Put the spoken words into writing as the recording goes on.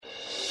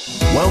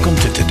Welcome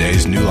to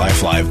today's New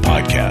Life Live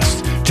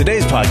podcast.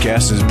 Today's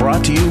podcast is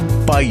brought to you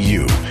by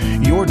you.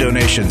 Your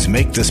donations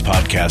make this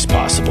podcast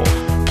possible.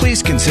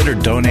 Please consider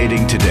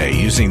donating today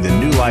using the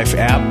New Life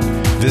app.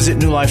 Visit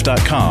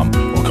newlife.com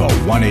or call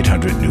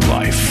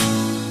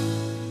 1-800-NEW-LIFE.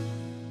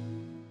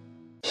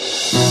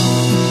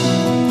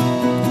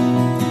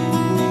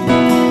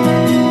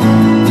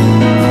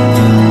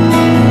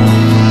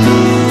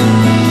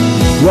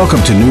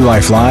 Welcome to New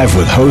Life Live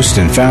with host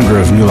and founder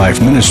of New Life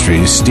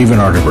Ministries, Stephen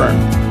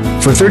Arterburn.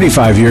 For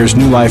 35 years,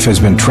 New Life has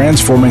been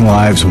transforming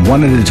lives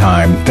one at a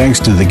time thanks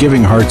to the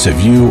giving hearts of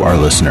you, our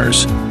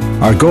listeners.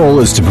 Our goal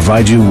is to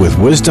provide you with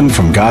wisdom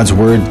from God's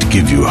Word to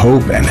give you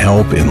hope and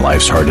help in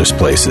life's hardest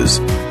places.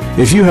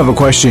 If you have a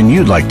question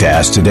you'd like to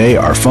ask today,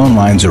 our phone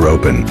lines are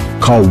open.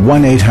 Call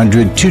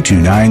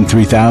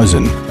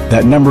 1-800-229-3000.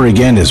 That number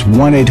again is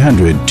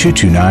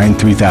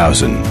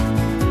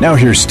 1-800-229-3000. Now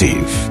here's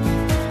Steve.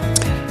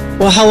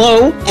 Well,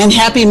 hello and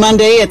happy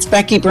Monday. It's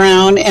Becky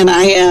Brown, and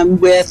I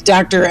am with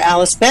Dr.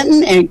 Alice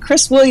Benton and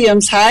Chris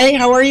Williams. Hi,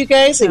 how are you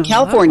guys in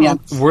California?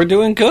 We're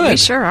doing good. We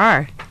sure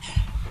are.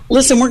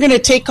 Listen, we're going to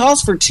take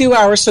calls for 2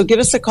 hours, so give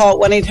us a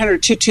call at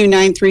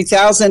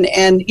 1-800-229-3000.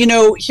 And, you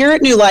know, here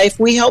at New Life,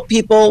 we help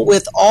people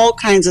with all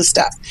kinds of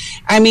stuff.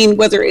 I mean,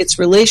 whether it's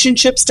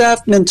relationship stuff,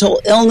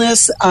 mental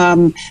illness,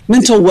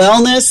 mental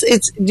wellness,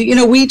 it's, you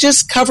know, we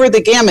just cover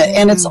the gamut.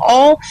 And it's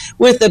all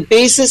with a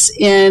basis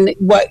in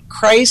what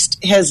Christ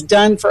has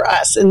done for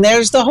us. And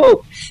there's the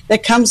hope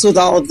that comes with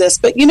all of this.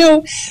 But, you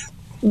know,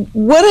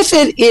 what if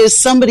it is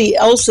somebody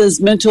else's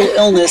mental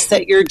illness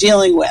that you're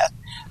dealing with?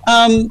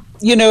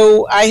 You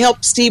know, I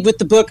helped Steve with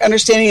the book,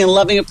 Understanding and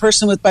Loving a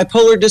Person with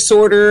Bipolar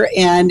Disorder.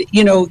 And,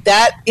 you know,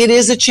 that it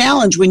is a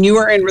challenge when you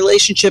are in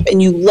relationship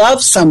and you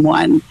love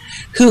someone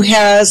who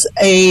has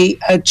a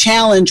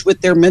challenge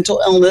with their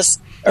mental illness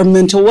or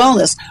mental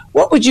wellness.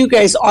 What would you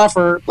guys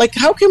offer? Like,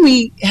 how can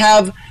we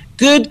have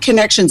good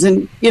connections?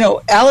 And, you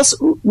know, Alice,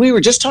 we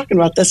were just talking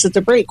about this at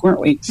the break,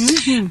 weren't we?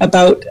 Mm-hmm.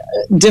 About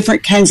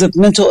different kinds of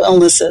mental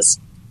illnesses.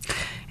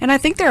 And I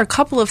think there are a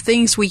couple of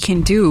things we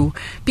can do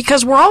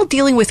because we're all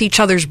dealing with each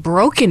other's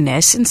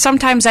brokenness, and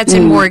sometimes that's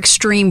in more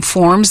extreme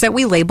forms that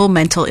we label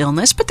mental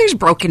illness, but there's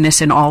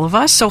brokenness in all of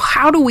us. So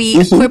how do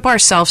we equip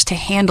ourselves to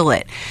handle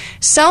it?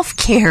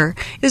 Self-care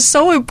is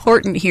so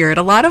important here. And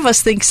a lot of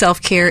us think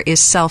self-care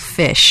is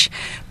selfish,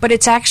 but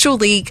it's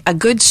actually a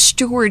good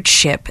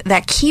stewardship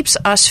that keeps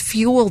us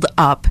fueled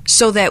up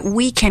so that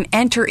we can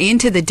enter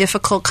into the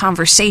difficult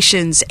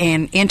conversations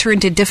and enter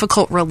into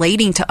difficult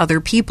relating to other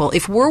people.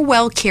 If we're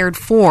well cared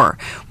for,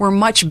 we're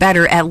much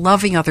better at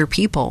loving other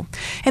people.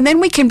 And then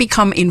we can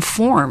become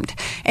informed.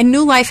 And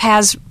New Life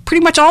has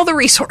pretty much all the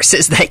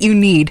resources that you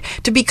need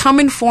to become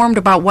informed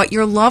about what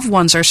your loved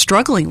ones are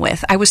struggling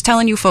with. I was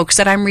telling you folks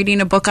that I'm reading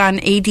a book on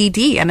ADD,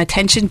 an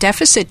attention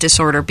deficit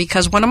disorder,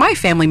 because one of my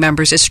family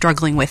members is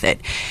struggling with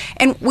it.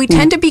 And we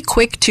tend to be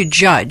quick to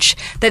judge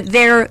that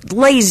they're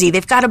lazy,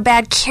 they've got a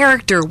bad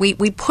character. We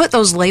put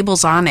those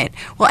labels on it.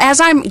 Well,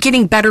 as I'm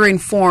getting better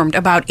informed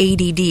about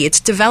ADD, it's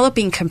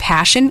developing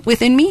compassion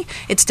within me,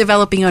 it's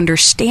developing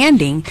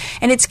understanding,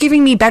 and it's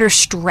giving me better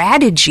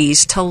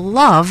strategies to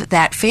love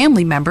that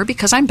family member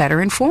because I'm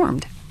better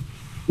informed.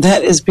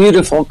 That is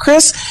beautiful.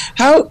 Chris,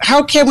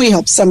 how can we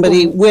help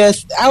somebody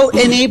without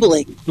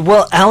enabling?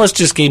 Well, Alice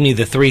just gave me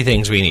the three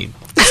things we need.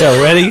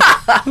 So, ready?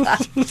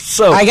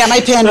 So I got my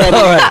pen ready.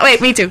 All right. Wait,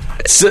 me too.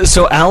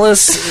 So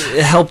Alice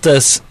helped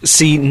us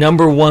see,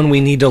 number one, we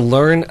need to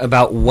learn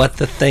about what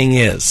the thing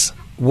is.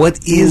 What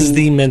is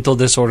the mental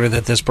disorder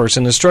that this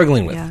person is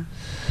struggling with? Yeah.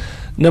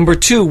 Number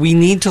two, we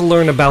need to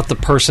learn about the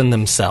person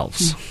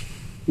themselves.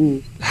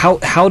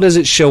 How does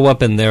it show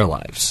up in their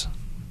lives?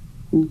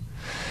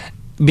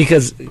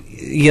 Because,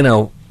 you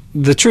know,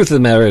 the truth of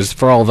the matter is,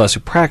 for all of us who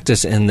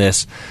practice in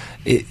this,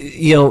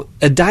 you know,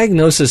 a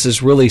diagnosis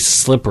is really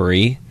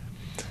slippery.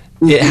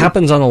 It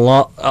happens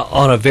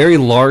on a very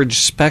large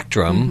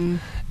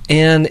spectrum,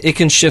 and it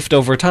can shift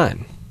over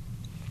time.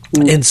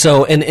 And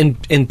so,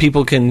 and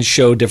people can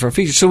show different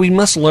features. So we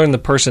must learn the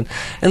person.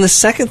 And the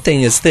second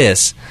thing is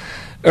this,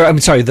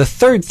 the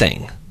third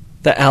thing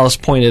that Alice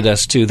pointed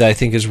us to that I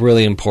think is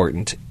really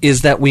important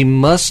is that we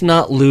must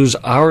not lose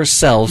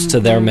ourselves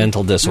to their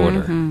mental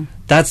disorder.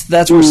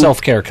 That's where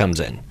self-care comes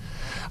in.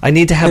 I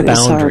need to have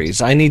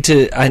boundaries. I need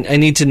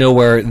to know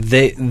where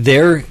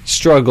their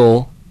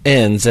struggle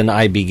ends and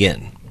I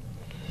begin.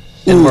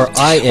 And where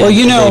I end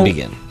and they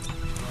begin.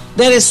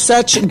 That is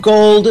such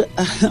gold.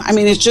 I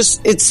mean,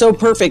 it's so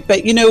perfect.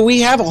 But, you know,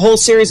 we have a whole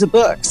series of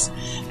books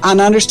on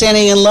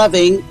understanding and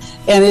loving.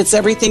 And it's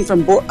everything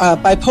from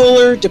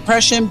bipolar,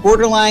 depression,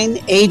 borderline,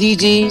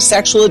 ADD,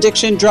 sexual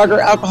addiction, drug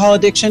or alcohol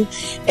addiction.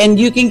 And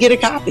you can get a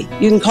copy.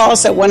 You can call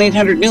us at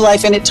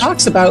 1-800-NEW-LIFE. And it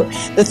talks about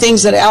the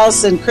things that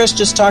Alice and Chris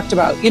just talked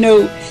about. You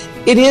know,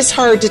 it is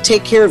hard to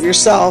take care of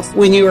yourself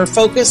when you are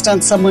focused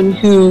on someone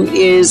who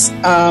is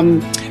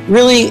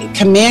really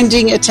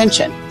commanding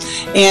attention.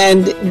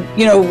 And,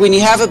 you know, when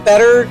you have a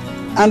better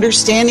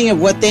understanding of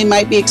what they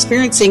might be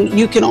experiencing,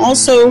 you can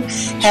also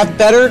have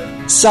better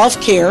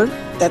self-care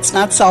That's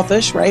not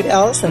selfish, right,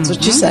 Alice? That's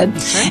what you said.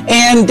 Right.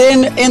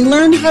 And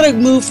learn how to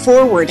move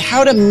forward,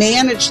 how to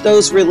manage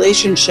those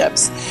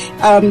relationships.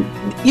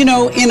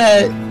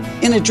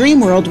 In a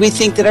dream world, we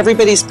think that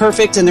everybody's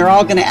perfect and they're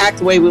all going to act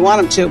the way we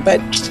want them to. But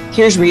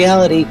here's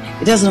reality.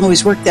 It doesn't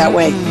always work that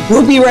way.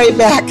 We'll be right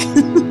back.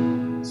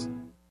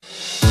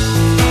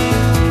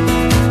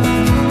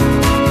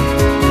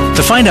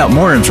 To find out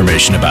more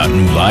information about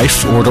New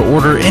Life or to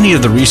order any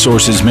of the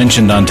resources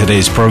mentioned on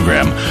today's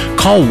program,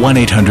 call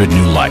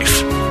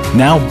 1-800-NEW-LIFE.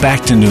 Now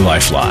back to New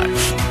Life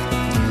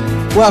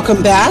Live.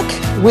 Welcome back.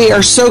 We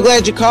are so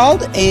glad you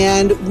called,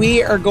 and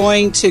we are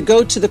going to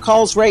go to the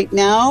calls right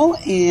now,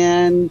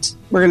 and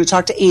we're going to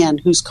talk to Ann,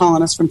 who's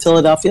calling us from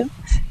Philadelphia,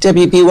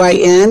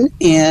 WBYN,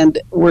 and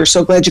we're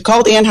so glad you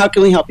called. Ann, how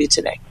can we help you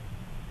today?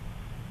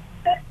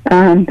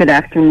 Good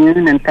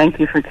afternoon, and thank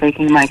you for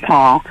taking my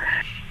call.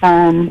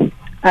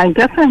 I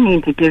guess I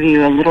need to give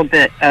you a little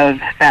bit of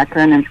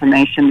background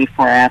information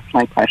before I ask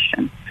my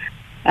question.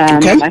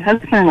 Okay. My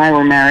husband and I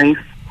were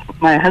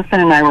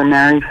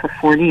married for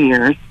 40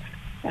 years,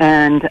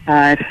 and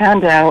I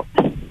found out,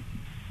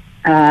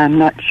 I'm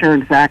not sure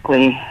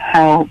exactly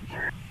how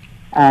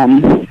soon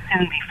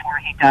before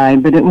he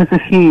died, but it was a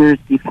few years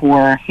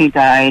before he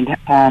died.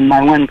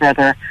 My one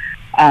brother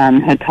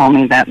had told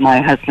me that my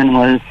husband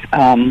was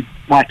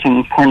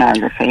watching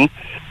pornography,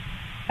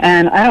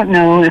 and I don't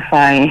know if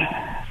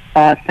I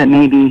thought that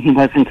maybe he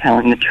wasn't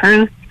telling the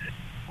truth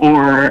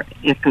or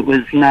if it was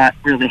not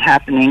really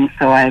happening,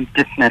 so I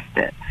dismissed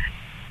it.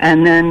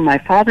 And then my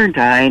father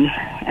died,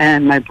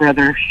 and my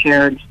brother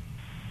shared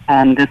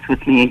this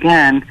with me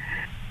again,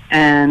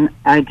 and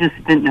I just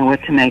didn't know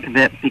what to make of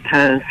it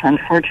because,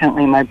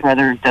 unfortunately, my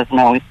brother doesn't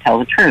always tell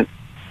the truth.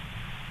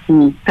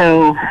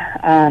 So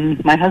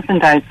my husband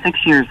died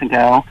 6 years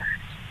ago,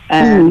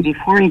 and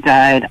before he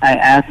died, I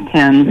asked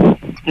him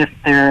if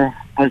there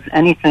was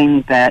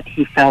anything that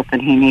he felt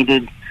that he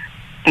needed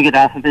to get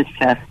off of his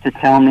chest to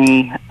tell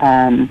me,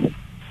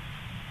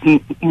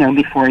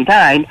 before he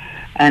died,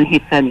 and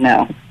he said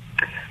no.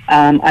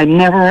 I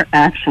never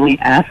actually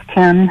asked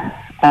him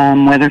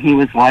whether he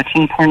was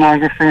watching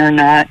pornography or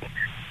not,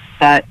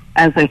 but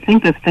as I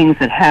think of things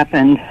that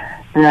happened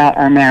throughout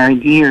our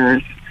married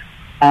years,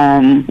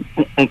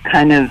 it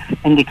kind of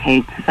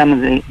indicates some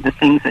of the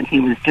things that he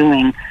was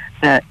doing,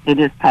 that it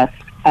is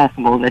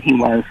possible that he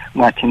was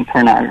watching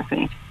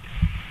pornography.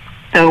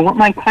 So what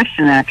my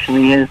question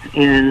actually is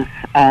he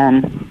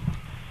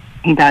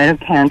died of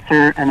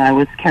cancer, and I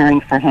was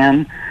caring for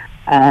him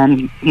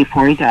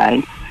before he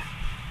died.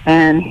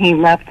 And he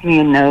left me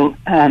a note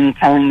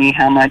telling me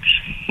how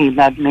much he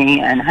loved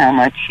me and how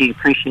much he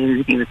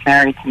appreciated he was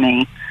married to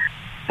me.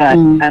 But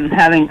I'm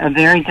having a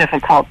very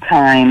difficult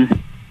time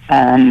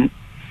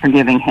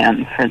forgiving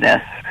him for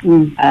this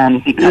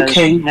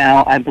because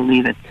now I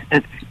believe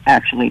it's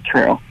actually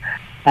true.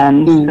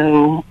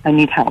 So I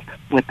need help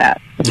with that.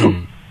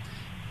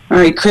 All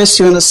right, Chris,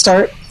 you want to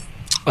start?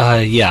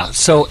 Yeah.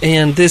 So,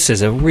 and this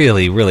is a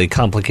really, really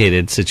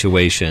complicated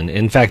situation.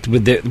 In fact,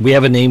 we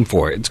have a name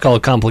for it. It's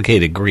called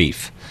complicated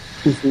grief.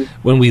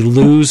 When we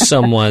lose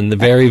someone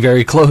very,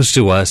 very close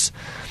to us,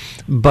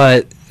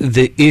 but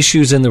the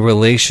issues in the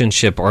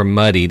relationship are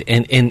muddied,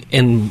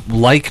 and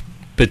like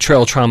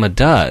betrayal trauma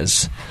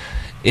does,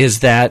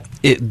 is that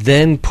it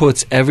then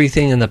puts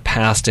everything in the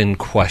past in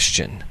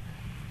question.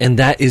 And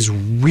that is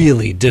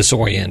really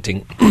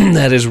disorienting.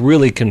 That is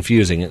really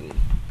confusing.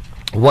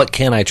 What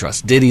can I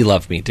trust? Did he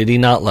love me? Did he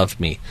not love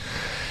me?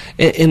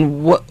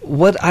 And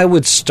what I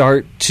would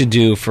start to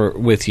do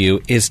with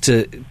you is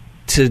to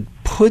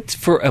put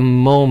for a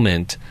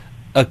moment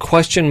a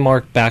question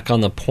mark back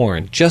on the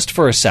porn, just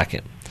for a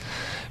second.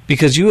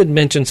 Because you had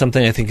mentioned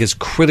something I think is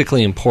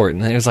critically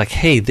important. And it was like,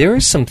 hey, there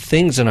are some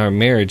things in our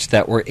marriage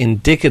that were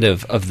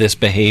indicative of this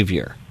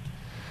behavior.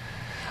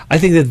 I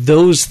think that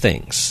those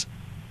things,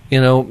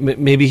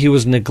 maybe he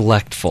was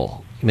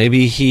neglectful.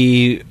 Maybe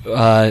he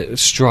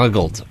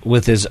struggled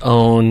with his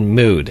own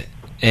mood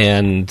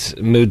and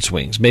mood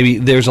swings. Maybe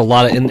there's a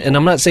lot of, and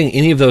I'm not saying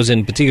any of those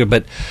in particular,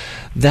 but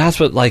that's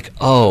what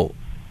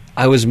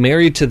I was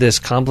married to this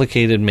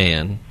complicated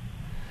man,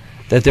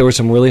 that there were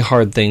some really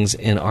hard things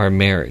in our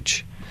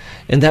marriage.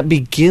 And that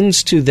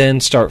begins to then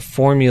start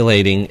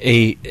formulating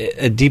a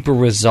deeper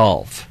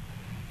resolve,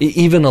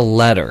 even a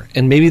letter.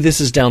 And maybe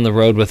this is down the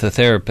road with a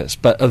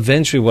therapist, but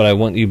eventually what I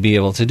want you to be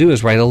able to do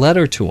is write a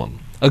letter to him,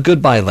 a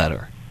goodbye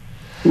letter.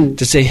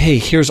 To say, hey,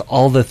 here's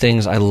all the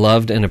things I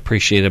loved and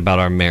appreciated about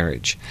our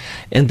marriage.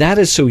 And that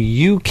is so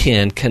you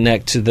can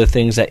connect to the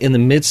things that in the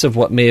midst of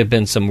what may have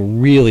been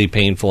some really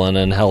painful and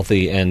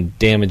unhealthy and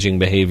damaging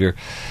behavior,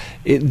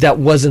 that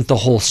wasn't the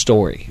whole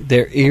story.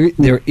 There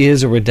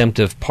is a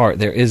redemptive part.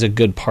 There is a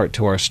good part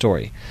to our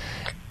story.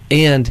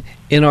 And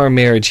in our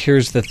marriage,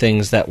 here's the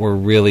things that were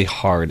really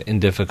hard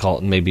and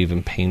difficult and maybe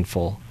even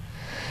painful.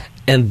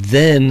 And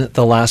then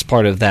the last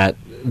part of that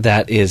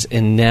is,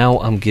 and now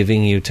I'm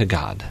giving you to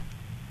God.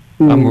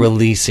 I'm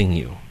releasing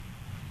you.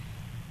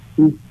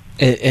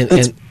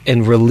 And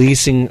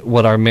releasing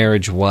what our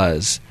marriage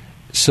was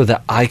so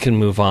that I can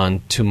move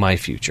on to my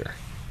future.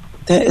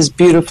 That is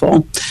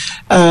beautiful.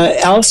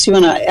 Alice, you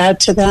want to add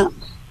to that?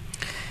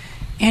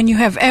 And you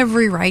have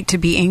every right to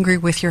be angry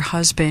with your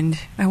husband.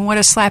 And what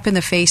a slap in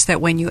the face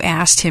that when you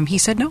asked him, he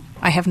said, no,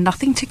 I have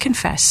nothing to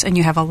confess. And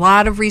you have a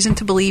lot of reason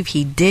to believe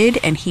he did,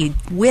 and he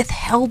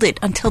withheld it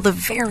until the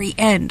very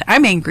end.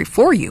 I'm angry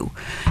for you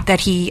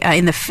that he,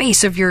 in the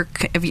face of your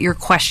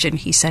question,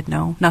 he said,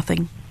 no,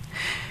 nothing.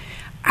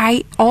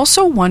 I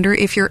also wonder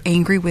if you're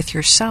angry with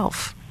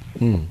yourself.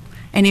 And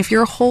if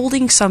you're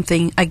holding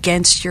something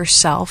against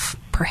yourself,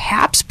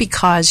 perhaps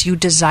because you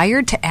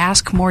desired to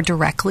ask more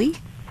directly,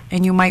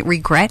 and you might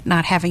regret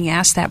not having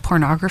asked that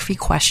pornography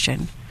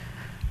question.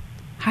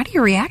 How do you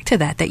react to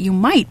that you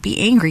might be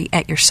angry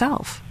at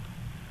yourself?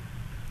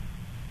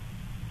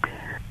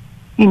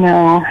 You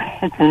know,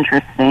 it's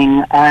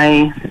interesting.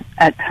 I,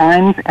 at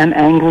times, am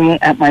angry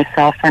at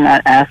myself for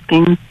not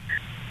asking,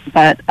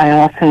 but I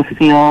also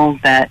feel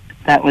that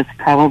was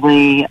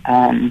probably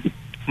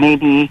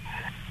maybe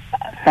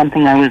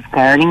something I was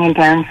guarding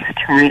against,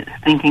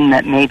 thinking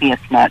that maybe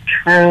it's not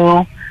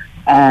true.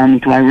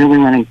 Do I really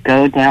want to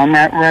go down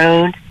that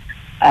road?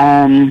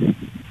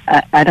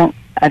 I don't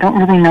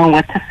really know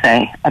what to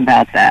say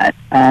about that.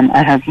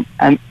 I have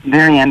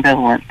very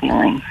ambivalent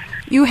feelings.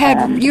 You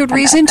had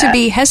reason to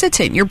be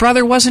hesitant. Your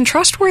brother wasn't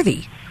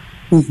trustworthy.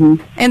 Mm-hmm.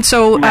 And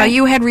so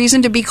you had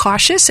reason to be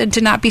cautious and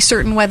to not be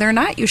certain whether or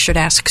not you should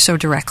ask so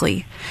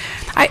directly.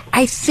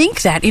 I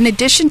think that in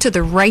addition to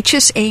the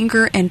righteous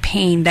anger and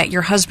pain that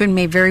your husband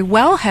may very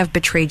well have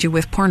betrayed you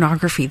with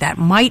pornography, that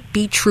might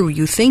be true.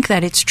 You think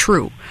that it's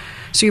true.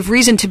 So you have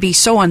reason to be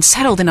so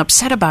unsettled and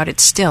upset about it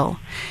still.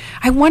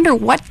 I wonder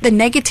what the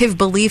negative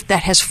belief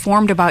that has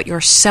formed about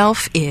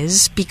yourself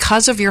is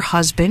because of your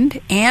husband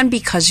and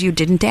because you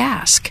didn't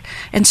ask.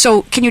 And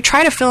so can you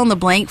try to fill in the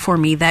blank for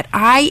me that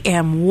I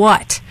am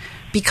what?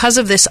 Because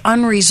of this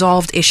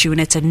unresolved issue,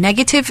 and it's a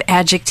negative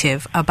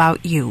adjective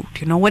about you.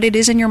 Do you know what it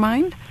is in your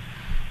mind?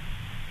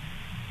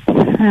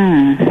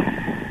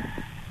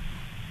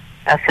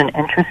 That's an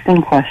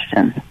interesting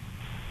question.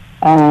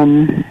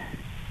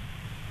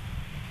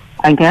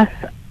 I guess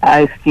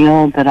I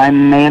feel that I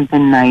may have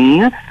been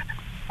naive.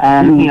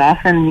 He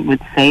often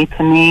would say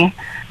to me,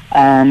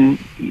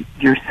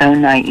 you're so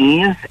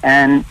naive,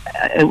 and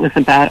it was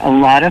about a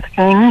lot of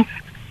things,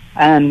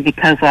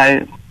 because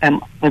I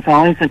was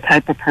always the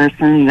type of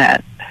person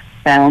that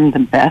found the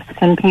best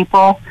in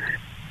people.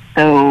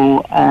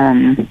 So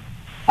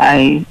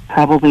I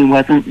probably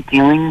wasn't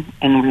dealing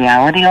in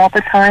reality all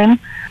the time.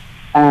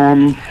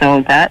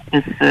 So that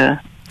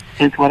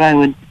is what I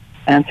would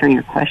answer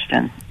your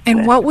question.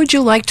 And what would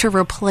you like to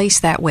replace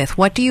that with?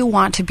 What do you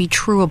want to be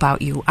true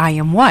about you? I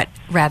am what,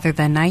 rather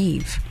than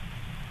naive?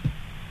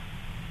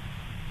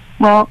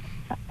 Well,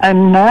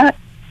 I'm not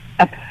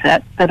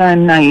upset that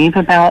I'm naive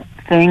about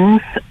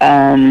things.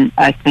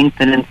 I think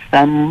that in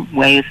some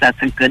ways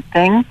that's a good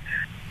thing.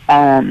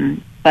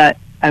 But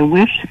I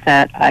wish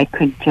that I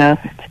could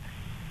just...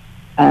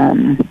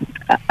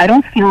 I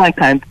don't feel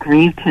like I've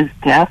grieved his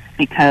death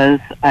because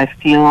I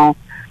feel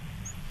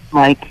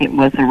like it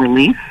was a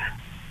relief.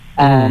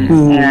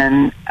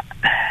 And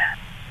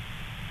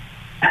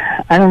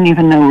I don't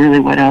even know really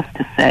what else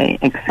to say,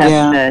 except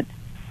that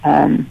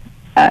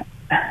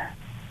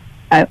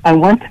I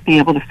want to be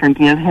able to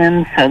forgive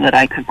him so that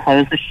I could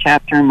close this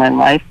chapter in my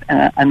life,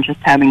 and I'm just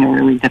having a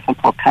really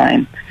difficult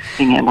time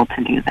being able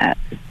to do that.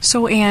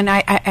 So, Anne,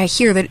 I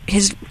hear that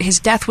his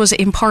death was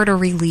in part a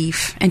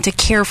relief, and to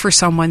care for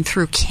someone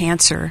through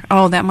cancer.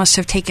 Oh, that must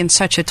have taken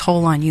such a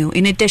toll on you,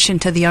 in addition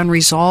to the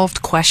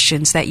unresolved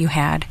questions that you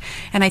had.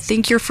 And I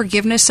think your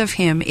forgiveness of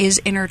him is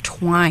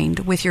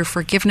intertwined with your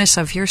forgiveness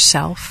of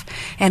yourself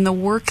and the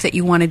work that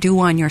you want to do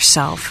on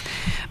yourself.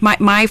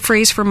 My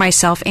phrase for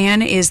myself,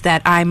 Anne, is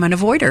that I'm an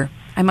avoider.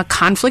 I'm a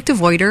conflict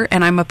avoider,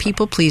 and I'm a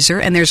people pleaser,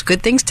 and there's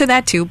good things to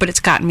that too, but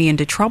it's gotten me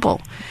into trouble.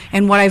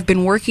 And what I've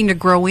been working to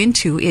grow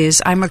into is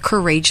I'm a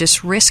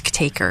courageous risk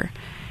taker.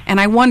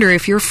 And I wonder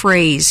if your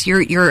phrase,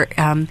 your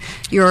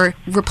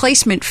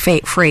replacement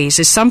phrase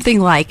is something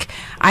like,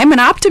 I'm an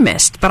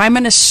optimist, but I'm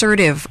an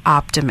assertive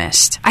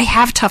optimist. I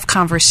have tough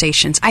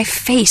conversations. I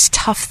face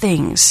tough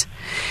things.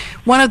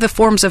 One of the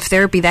forms of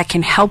therapy that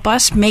can help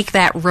us make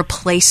that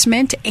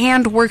replacement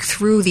and work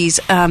through these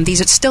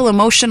still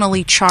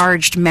emotionally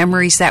charged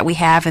memories that we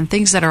have and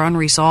things that are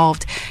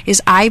unresolved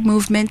is eye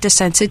movement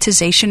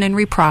desensitization and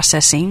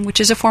reprocessing, which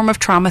is a form of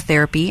trauma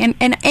therapy, and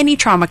any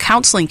trauma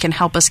counseling can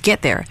help us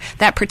get there.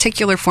 That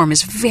particular form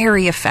is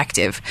very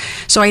effective.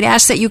 So I'd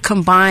ask that you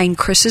combine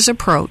Chris's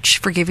approach,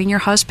 forgiving your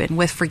husband,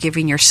 with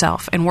forgiving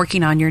yourself and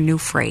working on your new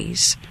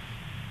phrase.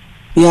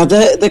 Yeah,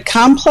 the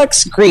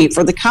complex grief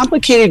or the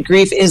complicated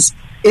grief is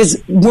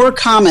more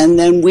common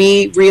than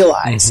we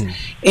realize. Mm-hmm.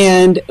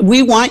 And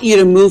we want you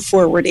to move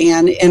forward,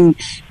 Anne, and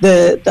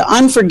the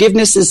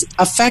unforgiveness is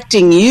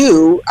affecting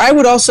you. I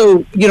would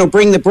also,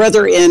 bring the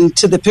brother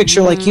into the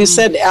picture, like you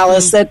said,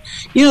 Alice, that,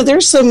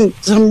 there's some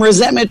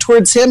resentment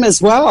towards him as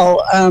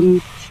well.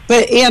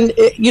 But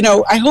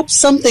I hope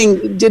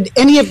did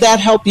any of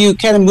that help you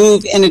kind of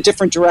move in a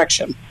different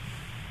direction?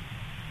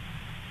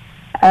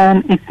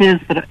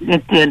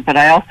 It did, but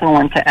I also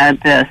want to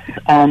add this.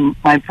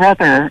 My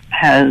brother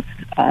has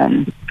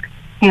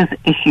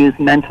issues,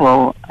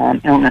 mental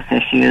illness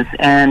issues,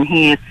 and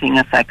he is seeing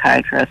a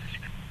psychiatrist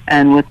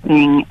and was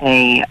seeing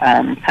a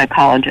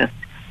psychologist.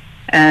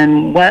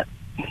 And what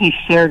he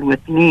shared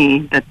with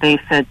me that they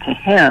said to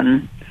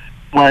him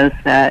was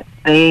that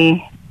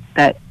he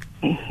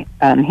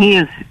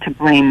is to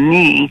blame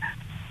me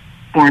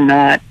for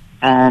not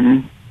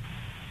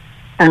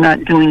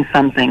doing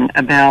something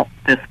about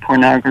this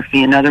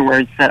pornography. In other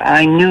words, that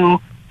I knew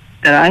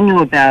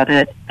about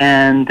it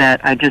and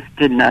that I just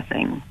did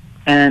nothing.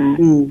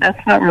 And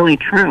that's not really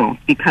true,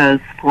 because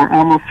for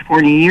almost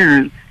 40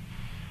 years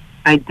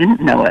I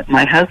didn't know it.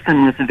 My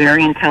husband was a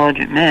very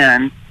intelligent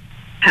man,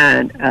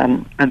 had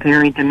a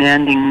very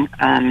demanding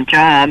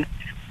job,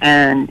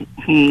 and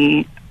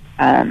he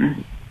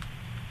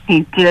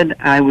did,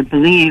 I would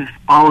believe,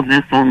 all of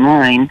this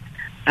online.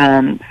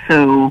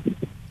 So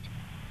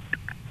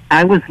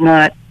I was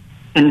not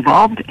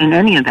involved in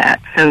any of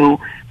that. So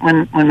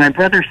when my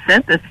brother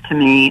said this to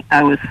me,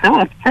 I was so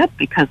upset,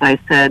 because I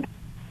said,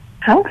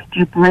 how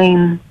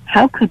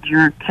could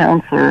your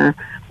counselor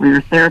or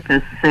your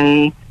therapist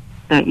say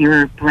that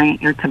you're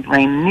to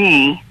blame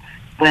me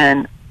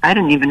when I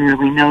didn't even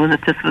really know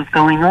that this was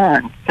going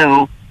on?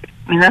 So,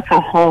 I mean, that's a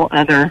whole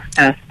other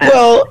aspect.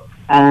 Well,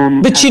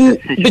 but you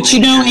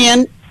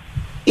know,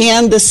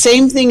 Ann, the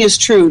same thing is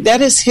true. That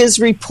is his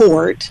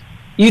report.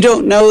 You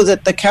don't know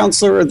that the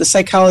counselor or the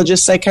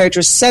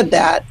psychiatrist said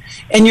that,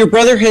 and your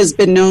brother has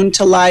been known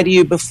to lie to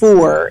you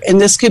before,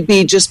 and this could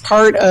be just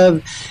part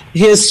of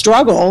his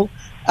struggle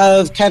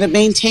of kind of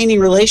maintaining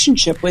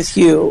relationship with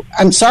you.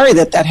 I'm sorry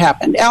that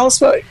happened.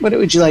 Alice, what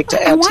would you like to add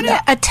to that? I want to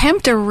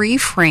attempt a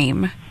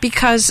reframe,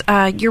 because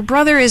your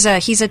brother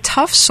he's a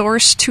tough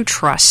source to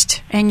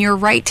trust, and you're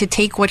right to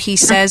take what he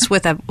says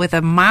with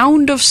a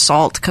mound of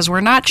salt, because we're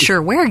not sure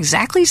where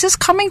exactly is this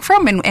coming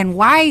from, and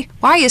why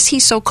is he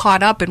so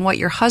caught up in what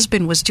your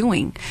husband was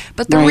doing.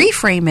 But the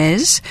reframe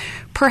is,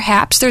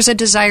 perhaps there's a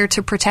desire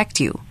to protect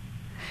you.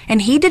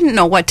 And he didn't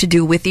know what to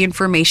do with the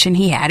information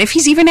he had, if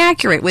he's even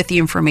accurate with the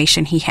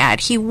information he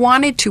had. He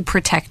wanted to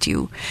protect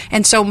you.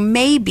 And so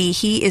maybe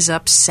he is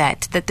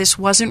upset that this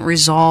wasn't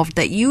resolved,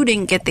 that you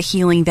didn't get the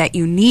healing that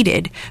you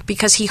needed,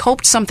 because he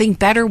hoped something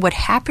better would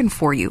happen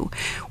for you.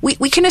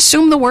 We can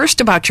assume the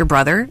worst about your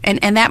brother,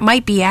 and that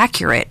might be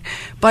accurate.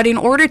 But in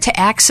order to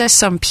access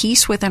some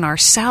peace within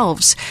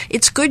ourselves,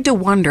 it's good to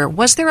wonder,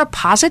 was there a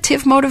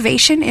positive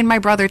motivation in my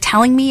brother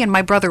telling me and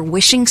my brother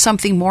wishing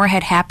something more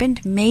had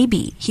happened?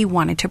 Maybe he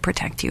wanted to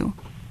protect you.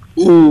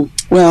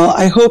 Well,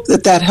 I hope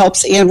that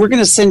helps. And we're going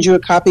to send you a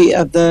copy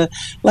of the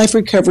Life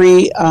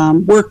Recovery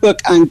workbook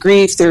on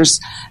grief. There's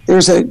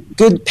a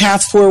good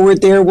path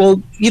forward there. We'll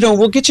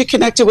get you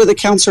connected with a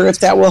counselor if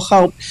that will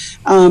help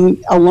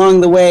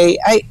along the way.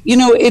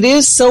 It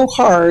is so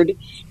hard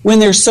when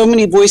there's so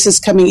many voices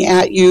coming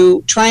at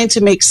you, trying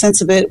to make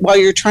sense of it while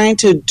you're trying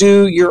to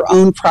do your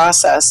own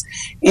process.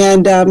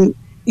 And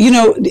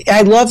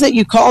I love that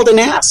you called and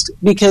asked,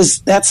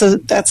 because that's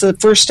a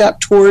first step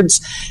towards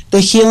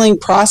the healing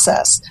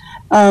process.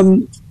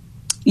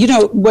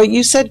 What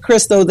you said,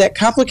 Chris, though, that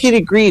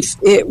complicated grief,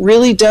 it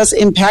really does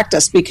impact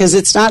us, because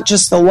it's not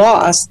just the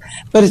loss,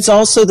 but it's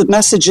also the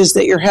messages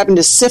that you're having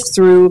to sift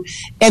through,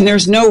 and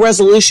there's no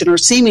resolution, or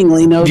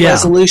seemingly no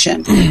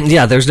resolution.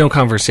 Yeah, there's no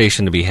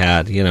conversation to be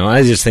had.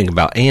 I just think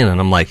about Ann, and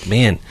I'm like,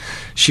 man,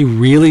 she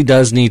really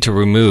does need to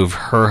remove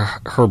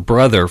her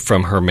brother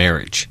from her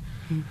marriage.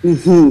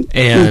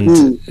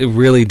 And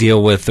really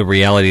deal with the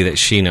reality that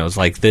she knows,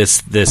 like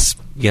this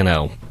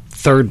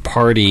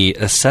third-party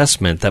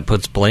assessment that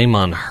puts blame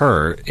on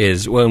her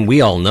is, when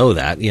we all know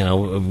that,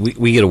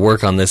 we get to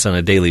work on this on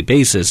a daily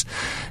basis,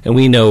 and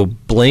we know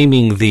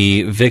blaming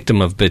the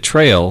victim of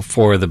betrayal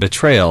for the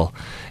betrayal,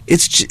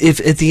 if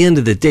at the end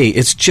of the day,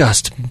 it's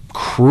just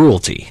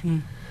cruelty.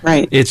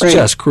 Right. It's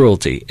just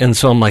cruelty. And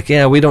so I'm like,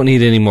 we don't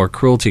need any more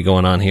cruelty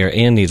going on here.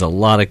 Ann needs a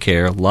lot of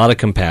care, a lot of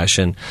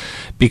compassion,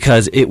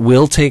 because it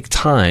will take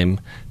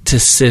time to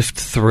sift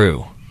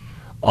through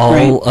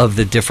all of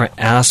the different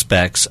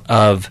aspects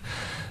of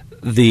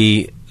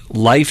the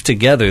life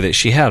together that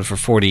she had for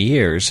 40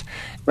 years.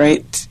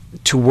 Right.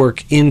 To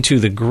work into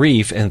the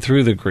grief and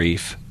through the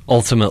grief,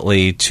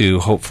 ultimately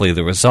to hopefully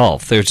the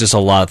resolve. There's just a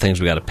lot of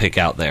things we got to pick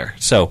out there.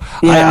 So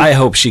I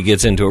hope she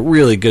gets into a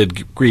really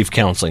good grief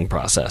counseling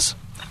process.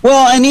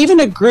 Well, and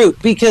even a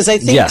group, because I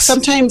think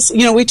sometimes,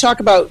 we talk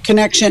about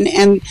connection,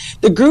 and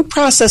the group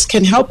process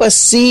can help us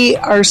see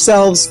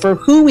ourselves for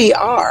who we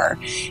are,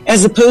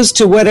 as opposed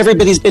to what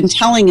everybody's been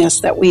telling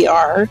us that we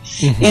are.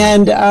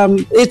 And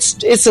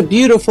it's a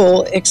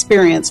beautiful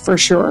experience for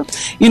sure.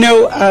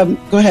 Go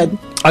ahead.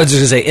 I was just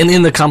going to say, and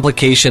in the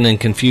complication and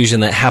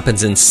confusion that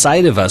happens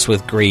inside of us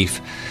with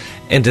grief,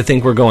 and to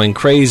think we're going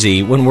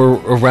crazy, when we're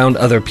around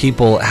other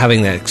people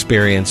having that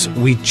experience,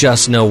 we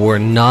just know we're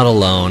not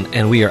alone,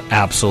 and we are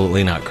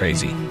absolutely not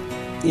crazy.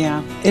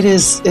 Yeah, it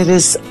is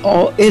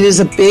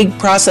a big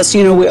process.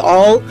 We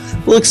all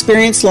will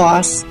experience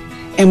loss,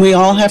 and we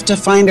all have to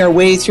find our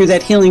way through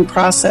that healing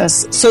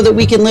process so that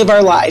we can live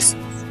our life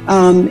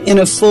in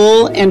a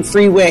full and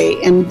free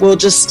way. And we'll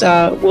just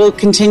we'll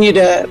continue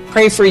to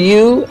pray for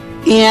you,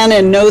 Anne,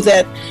 and know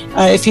that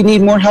if you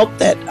need more help,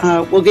 that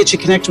we'll get you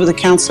connected with a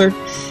counselor.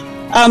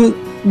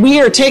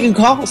 We are taking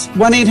calls,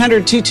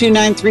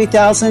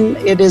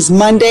 1-800-229-3000. It is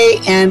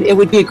Monday, and it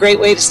would be a great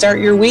way to start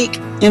your week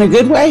in a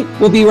good way.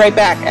 We'll be right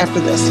back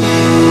after this.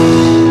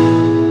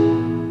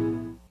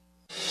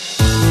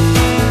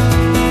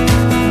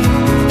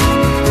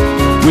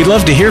 We'd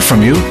love to hear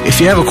from you.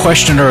 If you have a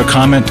question or a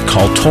comment,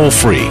 call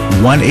toll-free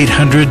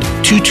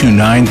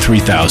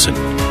 1-800-229-3000.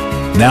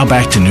 Now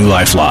back to New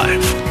Life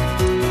Live.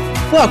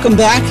 Welcome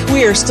back.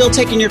 We are still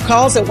taking your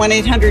calls at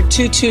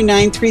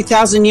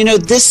 1-800-229-3000. You know,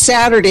 this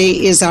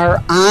Saturday is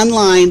our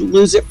online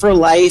Lose It for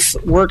Life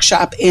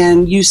workshop,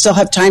 and you still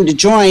have time to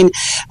join.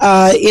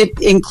 It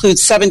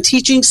includes 7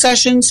 teaching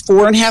sessions,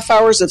 4.5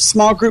 hours of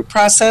small group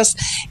process,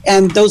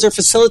 and those are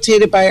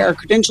facilitated by our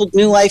credentialed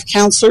New Life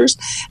counselors.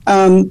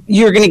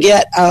 You're going to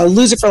get a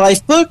Lose It for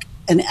Life book,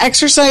 an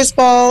exercise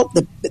ball,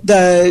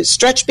 the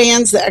stretch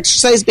bands, the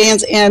exercise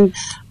bands, and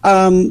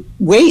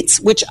weights,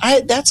 which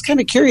that's kind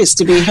of curious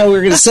to me how we're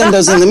going to send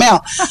those in the mail.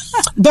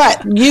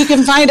 But you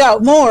can find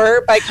out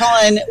more by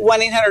calling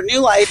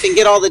 1-800-NEW-LIFE and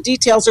get all the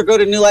details, or go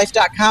to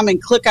newlife.com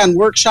and click on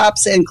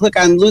workshops and click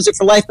on Lose It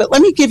for Life. But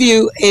let me give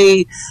you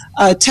a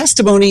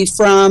testimony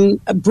from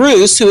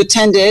Bruce, who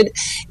attended,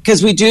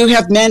 because we do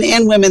have men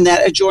and women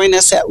that join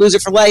us at Lose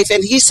It for Life.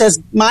 And he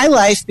says, my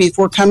life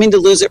before coming to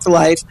Lose It for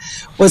Life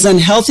was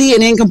unhealthy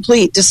and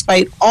incomplete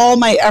despite all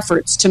my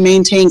efforts to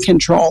maintain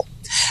control.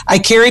 I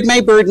carried my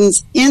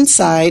burdens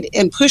inside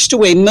and pushed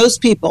away most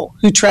people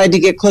who tried to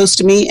get close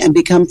to me and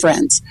become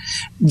friends.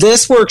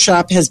 This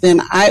workshop has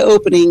been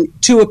eye-opening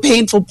to a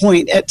painful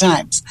point at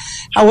times.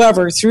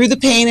 However, through the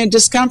pain and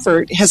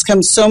discomfort has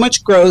come so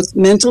much growth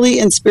mentally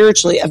and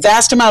spiritually. A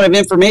vast amount of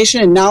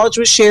information and knowledge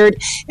was shared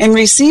and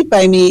received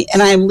by me,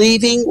 and I am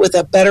leaving with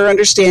a better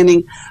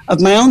understanding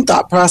of my own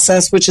thought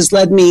process, which has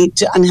led me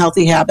to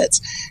unhealthy habits.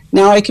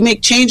 Now I can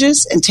make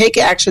changes and take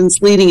actions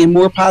leading in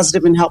more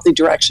positive and healthy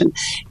direction.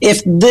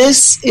 If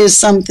this is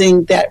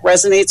something that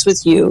resonates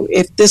with you,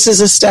 if this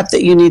is a step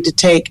that you need to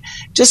take,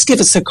 just give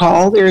us a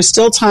call. There is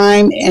still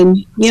time,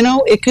 and, you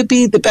know, it could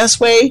be the best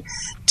way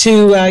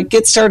to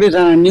get started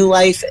on a new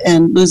life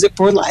and lose it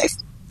for life.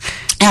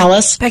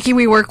 Alice? Becky,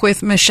 we work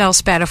with Michelle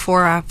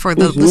Spadafora for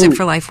the Lose It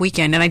for Life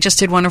weekend, and I just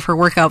did one of her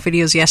workout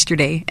videos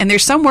yesterday. And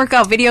there's some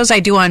workout videos I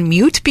do on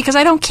mute because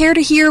I don't care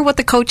to hear what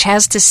the coach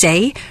has to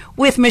say.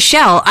 With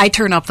Michelle, I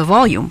turn up the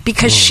volume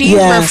because she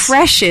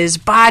refreshes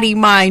body,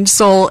 mind,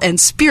 soul, and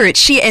spirit.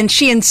 She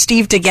and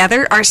Steve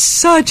together are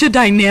such a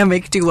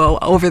dynamic duo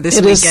over this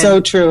weekend. It is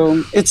so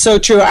true. It's so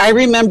true. I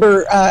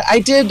remember I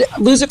did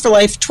Lose It for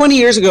Life 20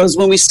 years ago is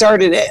when we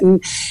started it.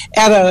 And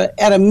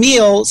at a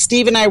meal,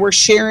 Steve and I were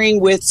sharing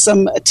with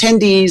some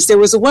attendees. There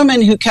was a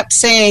woman who kept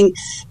saying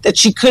that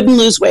she couldn't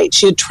lose weight.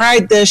 She had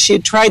tried this, she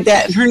had tried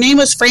that, and her name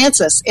was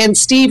Frances. And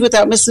Steve,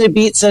 without missing a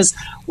beat, says,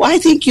 well, I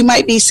think you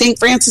might be St.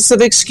 Francis of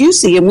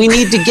Excusey, and we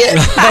need to get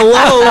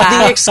below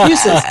the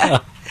excuses.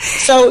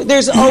 So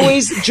there's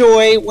always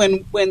joy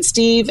when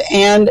Steve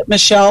and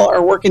Michelle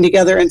are working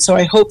together, and so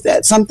I hope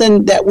that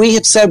something that we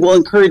have said will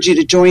encourage you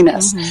to join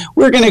us.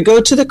 We're going to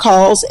go to the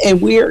calls,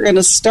 and we are going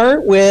to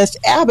start with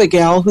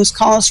Abigail, who's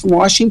calling us from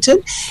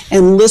Washington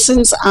and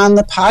listens on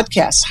the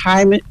podcast.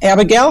 Hi,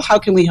 Abigail. How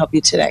can we help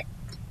you today?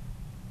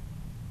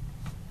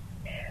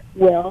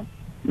 Well,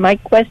 my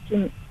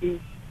question is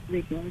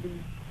regarding...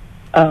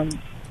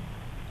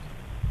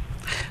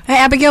 Hey,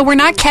 Abigail, we're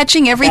not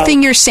catching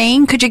everything you're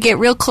saying. Could you get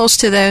real close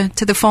to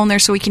the phone there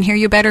so we can hear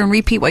you better and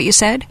repeat what you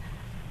said?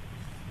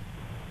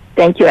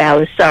 Thank you,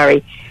 Alice.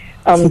 Sorry.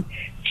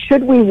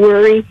 Should we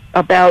worry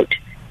about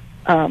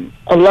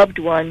a loved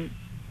one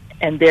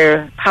and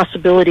their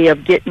possibility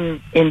of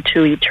getting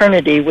into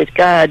eternity with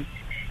God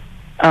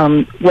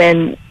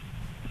when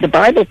the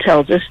Bible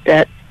tells us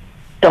that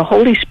the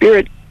Holy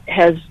Spirit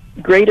has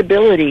great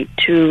ability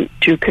to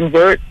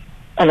convert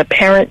an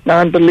apparent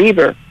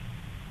non-believer,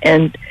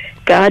 and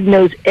God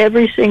knows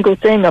every single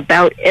thing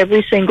about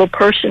every single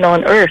person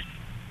on earth?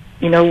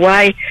 You know,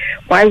 why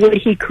would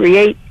He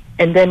create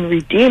and then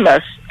redeem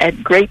us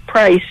at great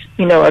price,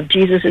 you know, of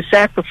Jesus'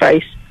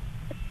 sacrifice,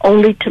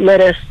 only to let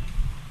us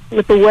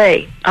slip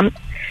away?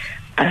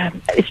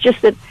 It's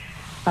just that...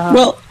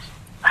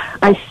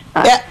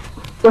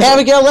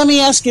 Abigail, let me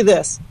ask you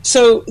this.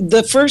 So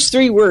the first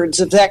 3 words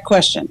of that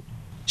question,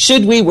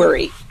 should we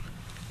worry?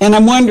 And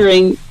I'm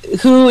wondering,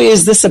 who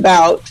is this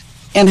about,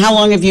 and how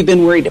long have you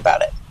been worried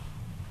about it?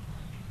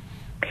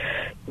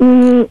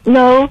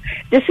 No,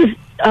 this is,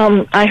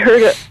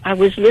 I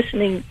was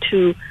listening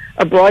to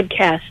a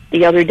broadcast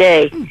the other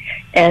day,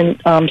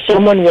 and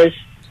someone was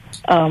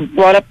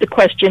brought up the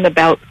question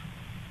about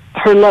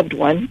her loved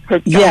one,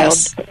 her child,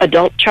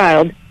 adult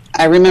child.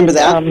 I remember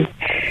that.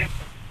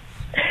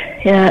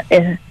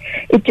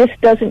 It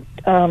just doesn't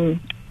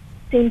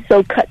seem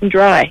so cut and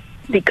dry,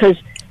 because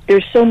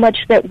there's so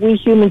much that we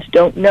humans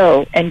don't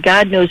know, and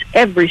God knows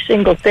every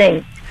single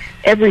thing,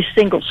 every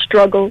single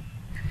struggle,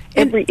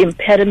 every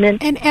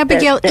impediment. And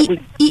Abigail,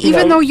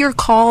 even though your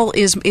call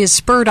is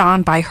spurred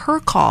on by her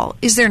call,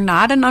 is there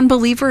not an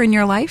unbeliever in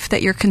your life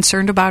that you're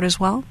concerned about as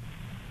well?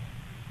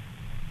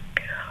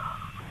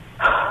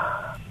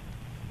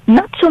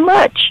 Not so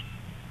much,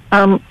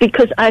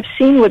 because I've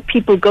seen what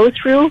people go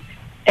through,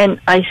 and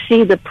I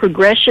see the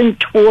progression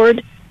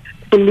toward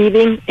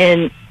believing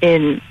in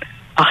a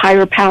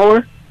higher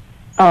power,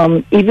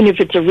 even if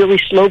it's a really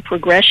slow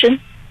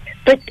progression.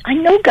 But I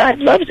know God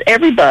loves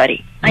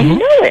everybody. I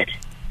know it.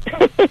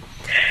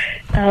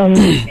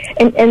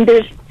 And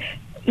there's,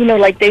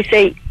 like they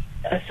say,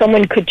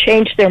 someone could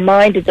change their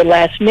mind at the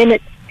last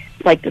minute,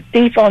 like the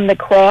thief on the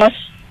cross,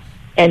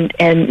 and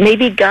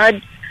maybe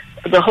God,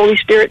 the Holy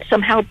Spirit,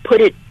 somehow put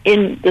it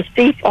in the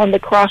thief on the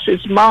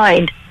cross's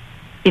mind,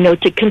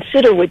 to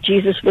consider what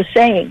Jesus was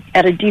saying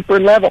at a deeper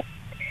level.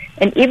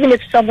 And even if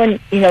someone,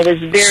 is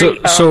very...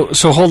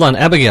 So hold on,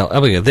 Abigail,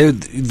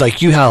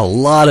 you have a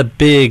lot of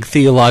big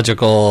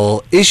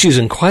theological issues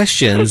and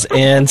questions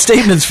and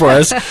statements for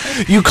us.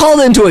 You called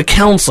into a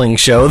counseling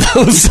show,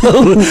 though,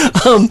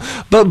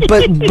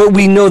 but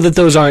we know that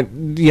those aren't,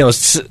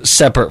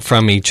 separate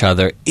from each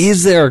other.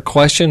 Is there a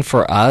question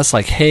for us?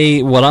 Like,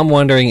 hey, what I'm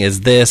wondering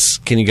is this,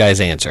 can you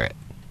guys answer it?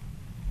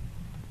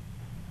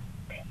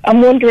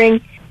 I'm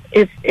wondering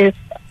if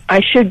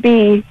I should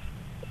be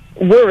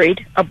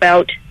worried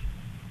about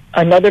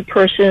another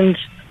person's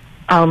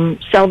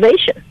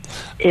salvation.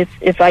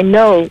 If I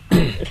know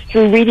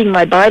through reading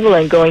my Bible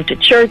and going to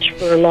church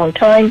for a long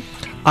time,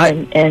 I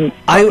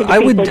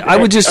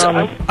would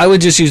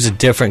just use a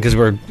different, because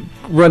we're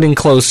running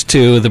close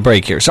to the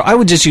break here. So I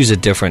would just use a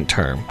different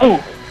term.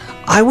 Oh,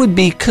 I would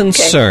be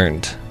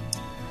concerned. Okay.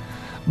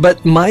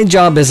 But my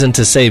job isn't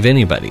to save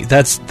anybody.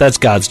 That's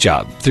God's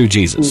job through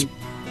Jesus.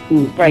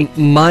 Right.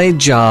 My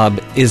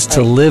job is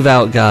to live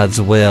out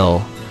God's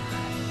will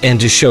and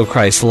to show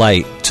Christ's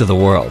light to the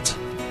world.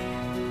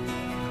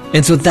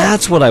 And so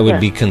that's what I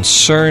would be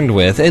concerned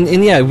with.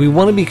 And yeah, we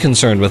want to be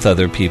concerned with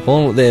other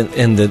people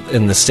and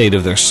the state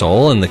of their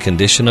soul and the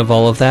condition of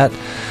all of that.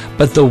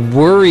 But the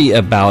worry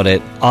about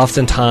it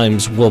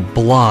oftentimes will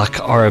block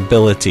our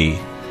ability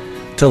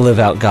to live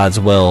out God's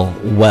will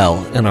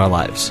well in our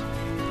lives.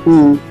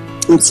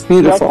 It's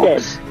beautiful.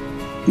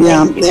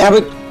 Yeah.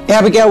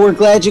 Abigail, we're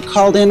glad you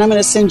called in. I'm going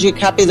to send you a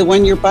copy of the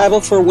 1 Year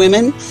Bible for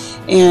Women,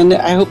 and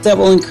I hope that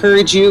will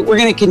encourage you. We're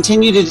going to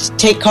continue to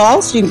take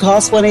calls. You can call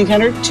us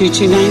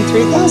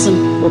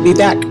 1-800-229-3000. We'll be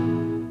back.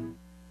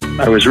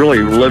 I was really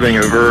living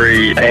a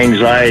very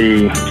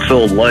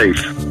anxiety-filled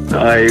life.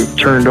 I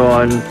turned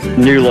on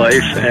New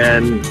Life,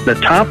 and the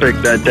topic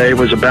that day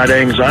was about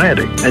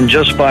anxiety. And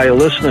just by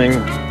listening,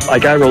 I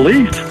got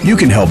relief. You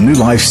can help New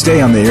Life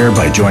stay on the air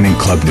by joining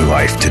Club New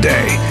Life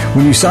today.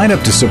 When you sign up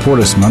to support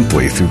us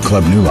monthly through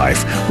Club New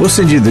Life, we'll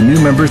send you the new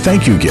member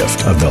thank you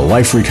gift of the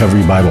Life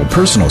Recovery Bible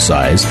personal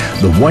size,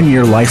 the 1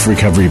 Year Life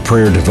Recovery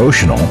Prayer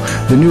Devotional,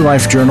 the New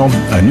Life Journal,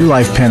 a New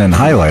Life pen and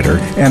highlighter,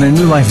 and a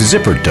New Life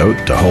zipper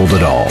tote to hold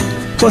it all.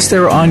 Plus,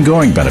 there are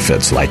ongoing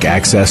benefits like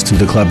access to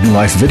the Club New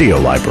Life video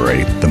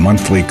library, the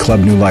monthly Club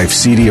New Life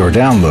CD or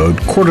download,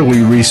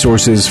 quarterly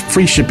resources,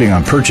 free shipping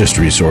on purchased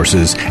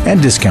resources, and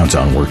discounts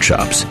on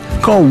workshops.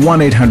 Call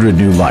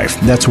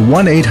 1-800-NEW-LIFE. That's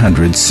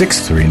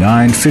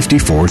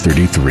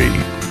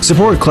 1-800-639-5433.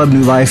 Support Club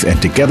New Life, and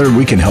together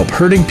we can help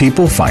hurting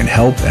people find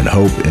help and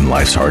hope in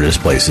life's hardest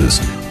places.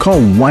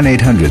 Call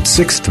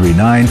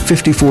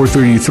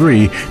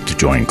 1-800-639-5433 to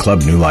join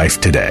Club New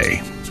Life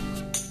today.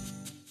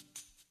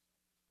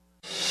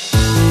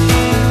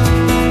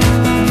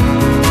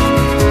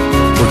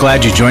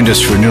 Glad you joined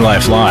us for New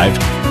Life Live.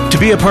 To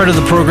be a part of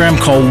the program,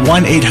 call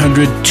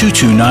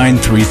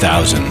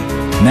 1-800-229-3000.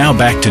 Now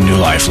back to New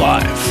Life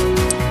Live.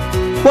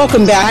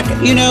 Welcome back.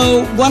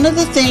 One of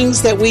the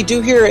things that we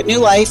do here at New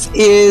Life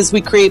is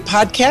we create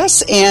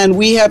podcasts, and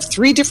we have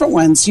 3 different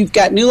ones. You've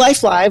got New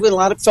Life Live, and a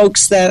lot of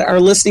folks that are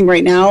listening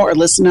right now are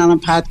listening on a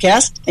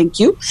podcast. Thank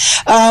you.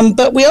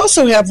 But we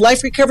also have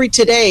Life Recovery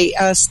Today.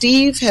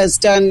 Steve has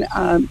done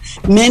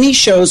many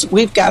shows.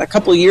 We've got a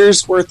couple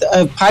years worth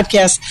of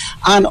podcasts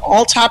on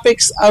all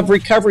topics of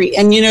recovery.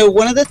 And,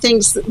 one of the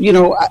things,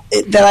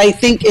 that I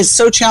think is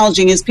so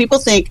challenging is people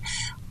think,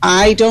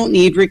 I don't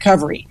need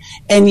recovery.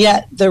 And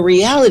yet the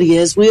reality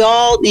is we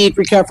all need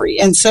recovery.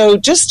 And so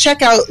just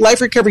check out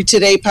Life Recovery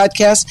Today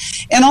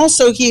podcast. And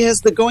also he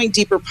has the Going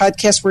Deeper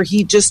podcast where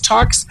he just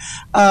talks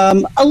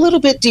a little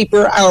bit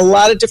deeper on a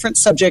lot of different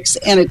subjects.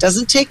 And it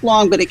doesn't take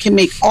long, but it can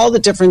make all the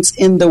difference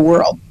in the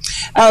world.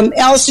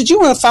 Alice, did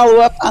you want to follow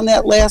up on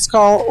that last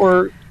call,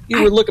 or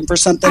you were looking for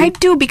something? I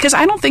do, because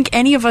I don't think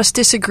any of us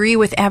disagree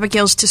with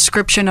Abigail's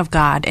description of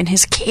God and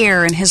his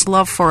care and his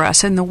love for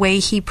us and the way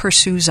he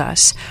pursues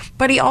us.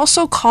 But he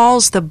also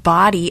calls the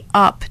body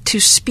up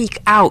to speak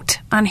out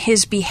on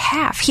his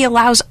behalf. He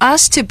allows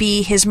us to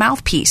be his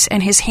mouthpiece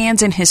and his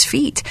hands and his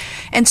feet.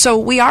 And so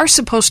we are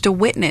supposed to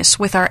witness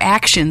with our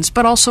actions,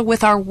 but also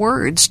with our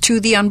words to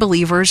the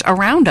unbelievers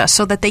around us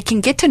so that they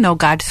can get to know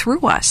God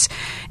through us.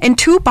 And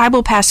 2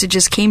 Bible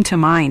passages came to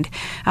mind.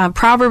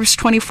 Proverbs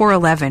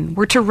 24:11.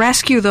 We're to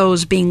rescue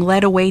those being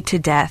led away to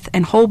death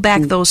and hold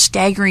back those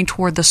staggering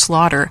toward the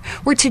slaughter.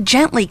 We're to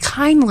gently,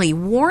 kindly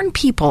warn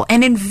people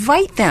and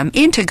invite them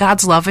into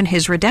God's love and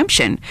his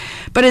redemption.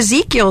 But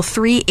Ezekiel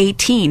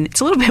 3:18, it's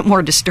a little bit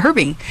more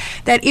disturbing,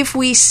 that if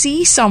we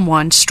see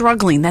someone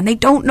struggling, then they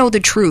don't know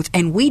the truth,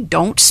 and we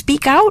don't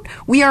speak out,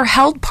 we are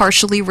held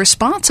partially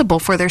responsible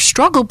for their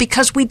struggle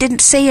because we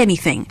didn't say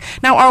anything.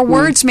 Now, our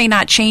words may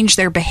not change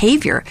their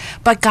behavior,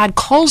 but God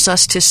calls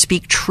us to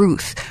speak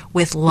truth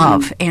with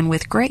love and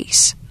with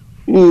grace.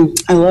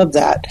 I love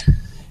that.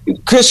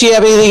 Chris, you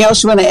have anything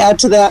else you want to add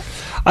to that?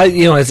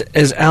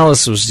 As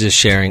Alice was just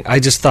sharing, I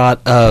just thought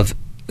of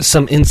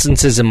some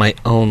instances in my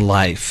own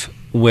life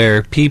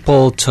where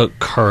people took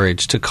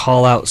courage to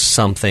call out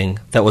something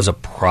that was a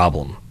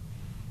problem.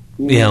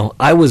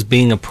 I was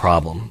being a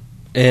problem,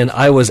 and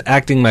I was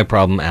acting my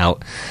problem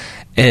out,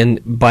 and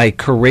by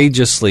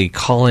courageously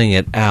calling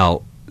it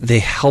out, they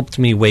helped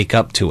me wake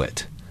up to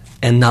it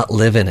and not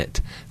live in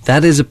it.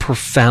 That is a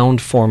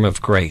profound form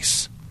of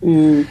grace.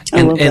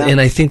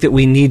 And I think that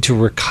we need to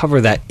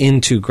recover that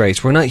into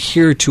grace. We're not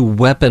here to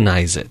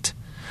weaponize it.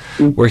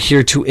 We're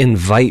here to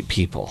invite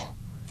people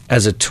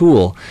as a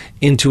tool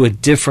into a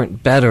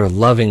different, better,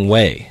 loving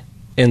way.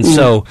 And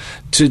so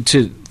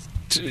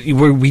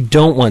we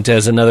don't want to,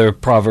 as another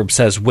proverb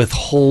says,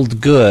 withhold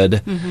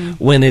good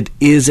when it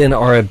is in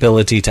our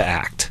ability to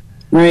act.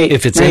 Right.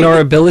 If it's in our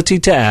ability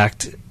to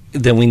act,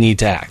 then we need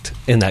to act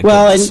in that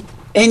goodness.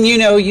 And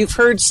you've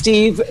heard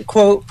Steve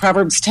quote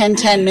Proverbs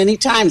 10:10 many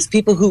times.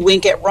 People who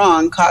wink at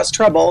wrong cause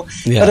trouble,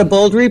 but a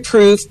bold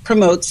reproof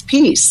promotes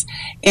peace.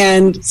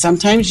 And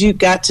sometimes you've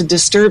got to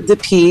disturb the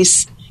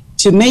peace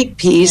to make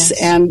peace,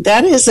 and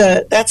that's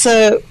a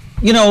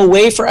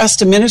way for us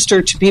to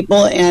minister to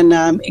people and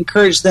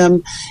encourage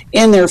them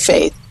in their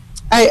faith.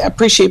 I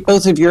appreciate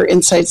both of your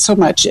insights so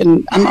much,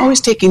 and I'm always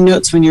taking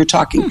notes when you're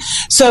talking.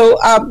 So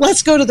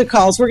let's go to the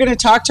calls. We're going to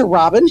talk to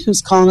Robin, who's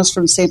calling us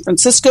from San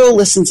Francisco,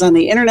 listens on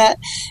the internet,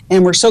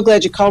 and we're so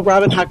glad you called,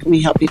 Robin. How can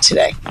we help you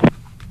today?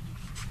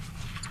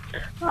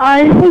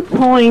 I was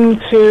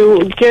calling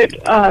to get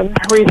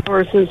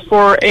resources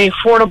for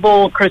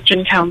affordable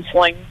Christian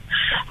counseling.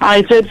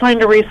 I did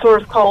find a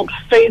resource called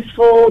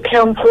Faithful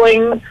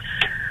Counseling,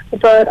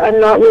 but I'm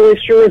not really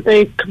sure if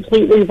they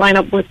completely line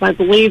up with my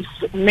beliefs,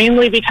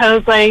 mainly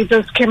because I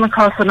just came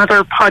across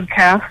another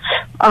podcast.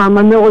 I'm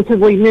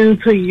relatively new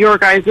to your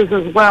guys'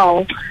 as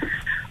well,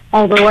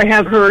 although I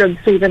have heard of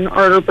Stephen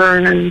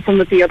Arterburn and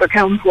some of the other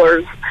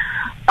counselors.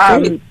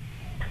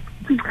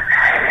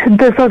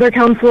 This other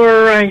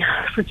counselor, I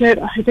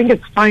forget, I think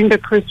it's Find a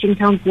Christian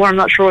Counselor. I'm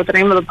not sure what the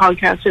name of the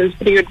podcast is,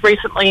 but he had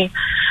recently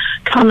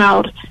come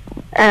out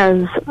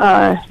as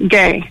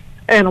gay.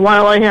 And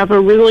while I have a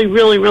really,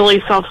 really,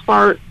 really soft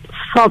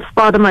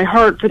spot in my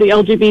heart for the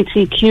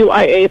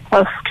LGBTQIA+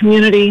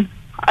 community,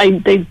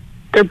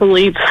 their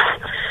beliefs,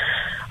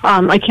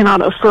 I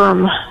cannot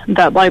affirm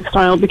that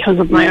lifestyle because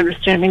of my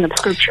understanding of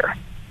Scripture.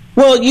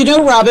 Well,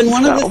 Robin,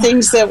 one of the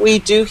things that we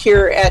do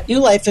here at New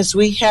Life is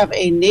we have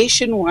a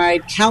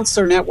nationwide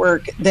counselor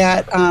network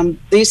that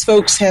these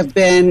folks have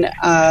been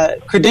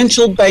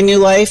credentialed by New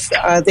Life.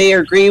 They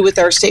agree with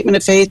our statement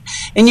of faith,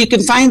 and you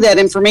can find that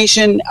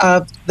information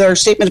of their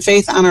statement of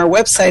faith on our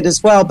website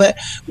as well. But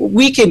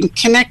we can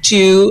connect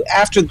you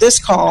after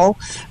this call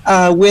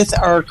with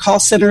our call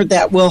center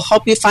that will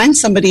help you find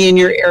somebody in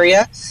your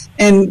area.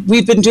 And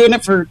we've been doing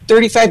it for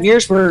 35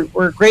 years.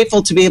 We're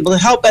grateful to be able to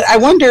help. But I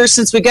wonder,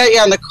 since we got you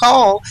on the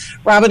call,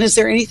 Robin, is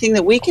there anything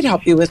that we could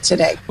help you with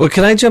today? Well,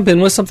 can I jump in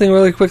with something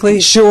really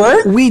quickly?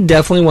 Sure. We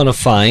definitely want to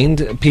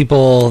find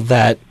people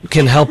that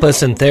can help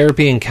us in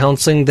therapy and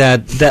counseling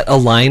that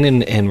align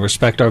and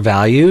respect our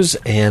values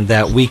and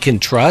that we can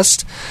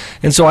trust.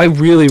 And so I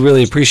really,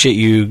 really appreciate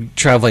you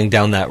traveling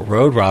down that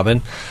road,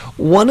 Robin.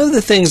 One of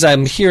the things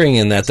I'm hearing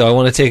in that, though, I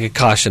want to take a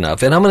caution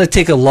of, and I'm going to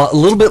take a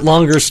little bit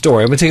longer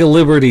story. I'm going to take a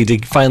liberty to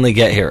finally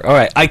get here. All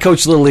right, I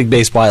coach Little League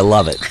Baseball. I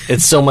love it.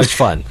 It's so much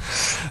fun.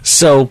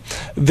 So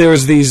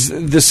there's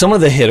some of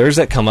the hitters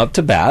that come up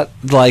to bat,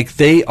 like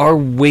they are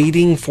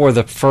waiting for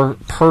the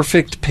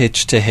perfect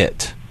pitch to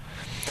hit.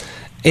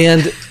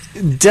 And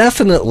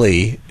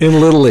definitely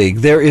in Little League,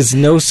 there is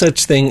no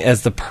such thing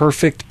as the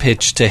perfect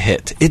pitch to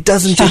hit. It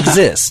doesn't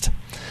exist.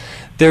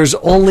 There's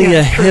only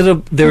a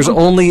hittable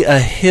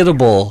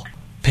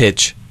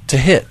pitch to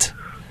hit.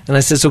 And I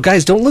said, so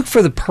guys, don't look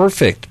for the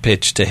perfect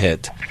pitch to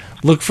hit.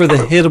 Look for the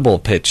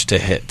hittable pitch to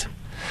hit.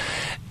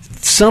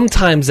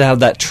 Sometimes how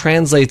that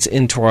translates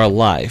into our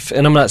life,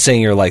 and I'm not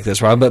saying you're like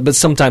this, Rob, but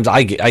sometimes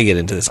I get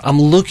into this. I'm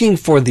looking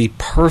for the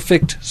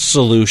perfect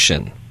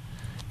solution.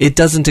 It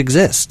doesn't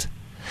exist.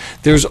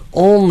 There's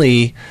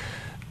only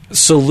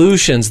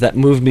solutions that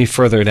move me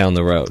further down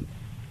the road.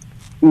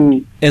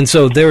 And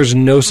so there's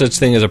no such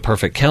thing as a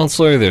perfect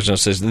counselor. There's no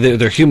such.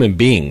 They're human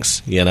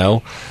beings, Yeah,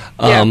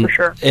 for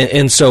sure.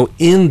 And so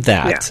in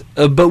that,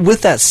 but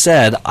with that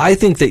said, I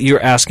think that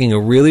you're asking a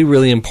really,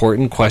 really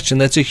important question.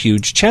 That's a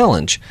huge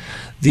challenge: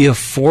 the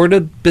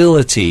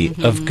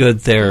affordability of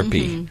good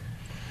therapy.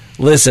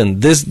 Listen,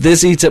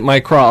 this eats at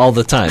my craw all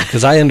the time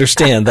because I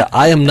understand that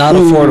I am not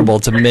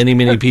affordable to many,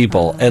 many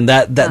people, and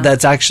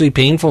that's actually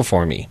painful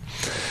for me.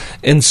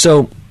 And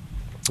so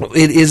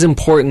it is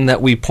important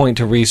that we point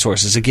to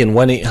resources. Again,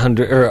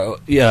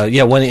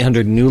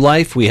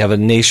 1-800-NEW-LIFE. We have a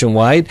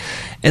nationwide,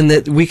 and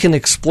that we can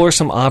explore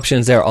some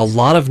options there. A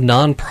lot of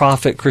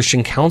nonprofit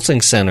Christian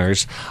counseling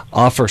centers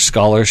offer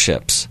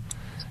scholarships.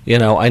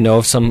 I know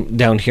of some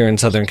down here in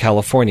Southern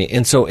California.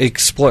 And so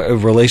explore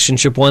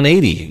Relationship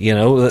 180,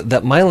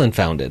 that Mylan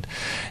founded.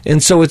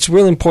 And so it's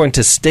really important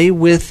to stay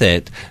with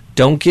it.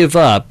 Don't give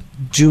up.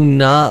 Do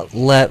not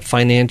let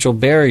financial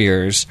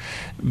barriers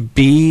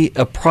be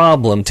a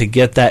problem to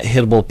get that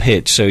hittable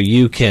pitch so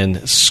you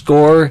can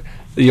score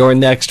your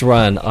next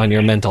run on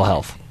your mental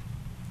health.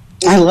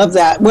 I love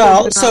that.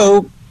 Well,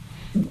 so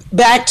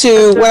back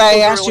to what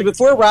I asked you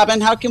before,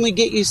 Robin, how can we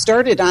get you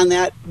started on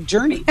that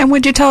journey? And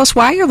would you tell us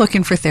why you're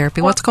looking for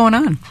therapy? What's going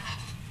on?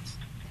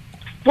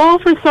 Well,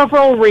 for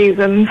several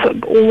reasons.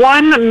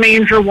 One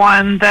major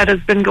one that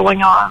has been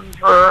going on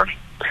for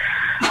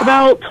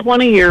about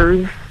 20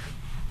 years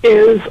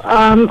is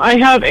I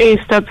have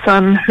a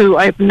stepson who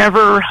I've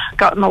never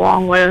gotten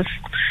along with.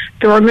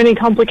 There are many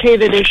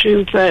complicated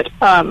issues that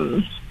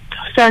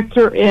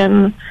factor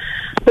in,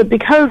 but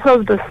because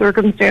of the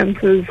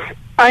circumstances,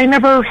 I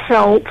never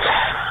felt,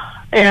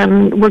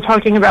 and we're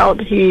talking about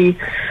he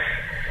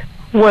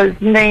was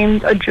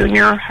named a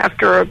junior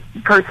after a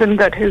person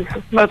that his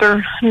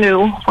mother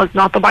knew was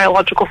not the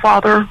biological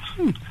father,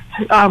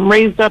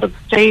 raised out of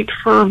state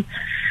for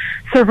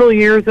several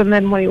years, and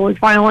then when he was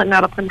violent and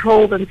out of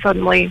control, then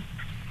suddenly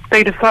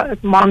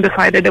Mom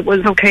decided it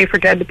was okay for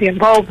Dad to be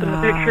involved in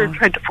the picture,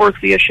 tried to force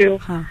the issue.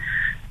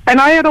 And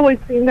I had always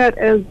seen that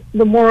as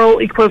the moral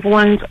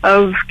equivalent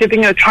of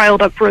giving a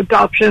child up for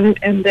adoption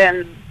and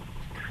then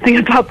the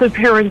adoptive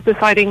parents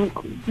deciding,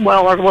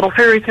 well, our little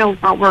fairy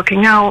tale's not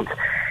working out,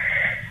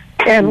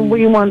 and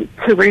we want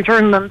to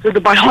return them to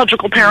the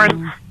biological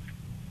parents.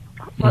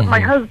 But my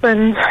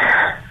husband,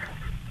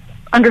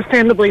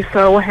 understandably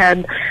so,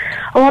 had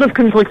a lot of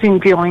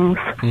conflicting feelings.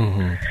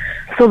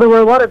 So there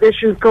were a lot of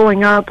issues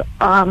going up,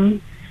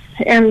 and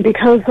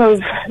because of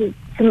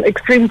some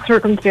extreme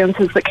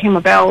circumstances that came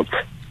about,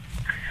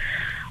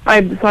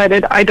 I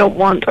decided I don't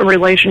want a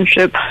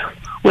relationship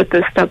with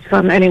this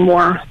stepson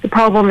anymore. The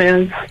problem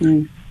is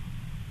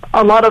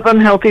a lot of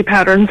unhealthy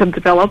patterns have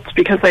developed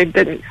because I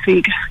didn't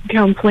seek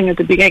counseling at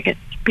the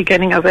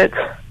beginning of it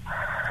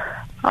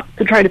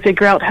to try to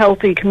figure out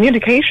healthy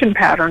communication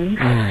patterns.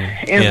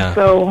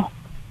 So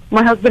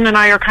my husband and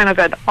I are kind of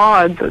at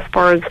odds as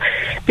far as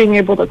being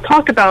able to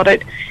talk about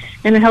it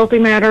in a healthy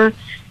manner,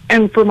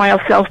 and for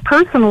myself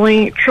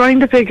personally, trying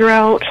to figure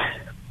out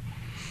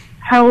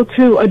how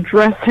to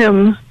address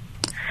him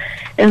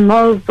in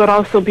love, but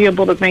also be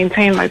able to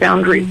maintain my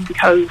boundaries,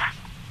 because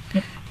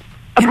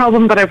a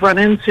problem that I've run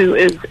into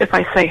is if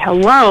I say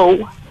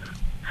hello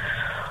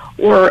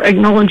or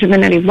acknowledge him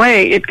in any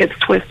way, it gets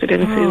twisted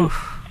into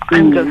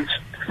I'm just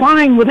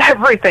fine with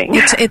everything.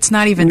 It's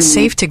not even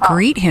safe to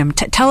greet him.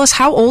 Tell us,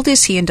 how old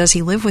is he, and does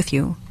he live with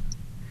you?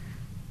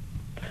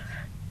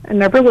 And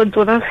never lived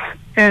with us,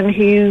 and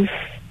he's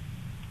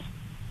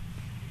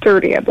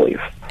 30, I believe.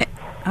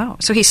 Oh,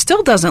 so he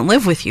still doesn't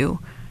live with you,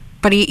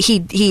 but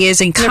he is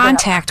in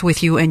contact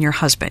with you and your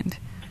husband.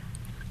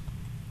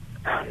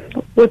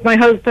 With my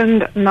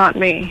husband, not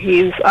me.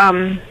 He's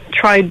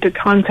tried to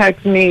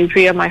contact me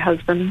via my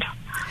husband.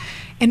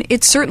 And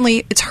it's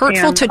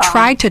hurtful to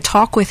try to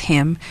talk with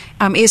him.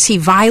 Is he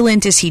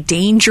violent? Is he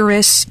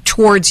dangerous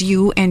towards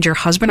you and your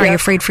husband? Yes. Are you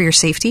afraid for your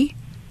safety?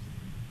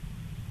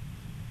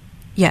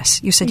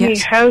 Yes, you said yes.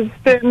 He has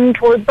been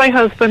towards my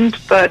husband,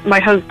 but my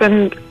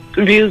husband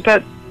views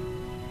that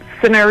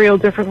scenario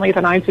differently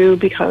than I do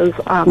because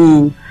of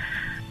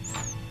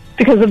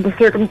the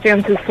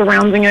circumstances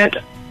surrounding it.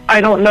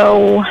 I don't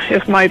know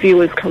if my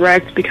view is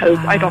correct because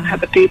I don't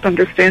have a deep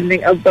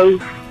understanding of those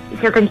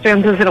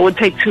circumstances, and it would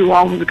take too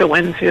long to go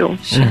into.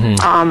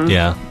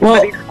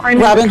 Well,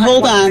 Robin,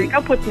 hold on. Break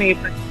up with me.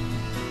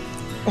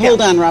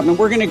 Hold on, Robin.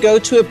 We're going to go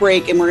to a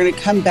break, and we're going to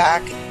come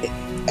back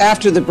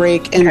after the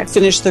break and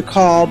finish the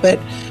call. But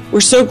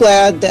we're so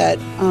glad that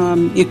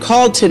you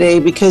called today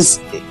because,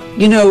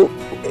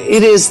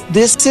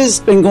 this has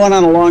been going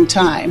on a long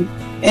time,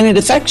 and it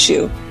affects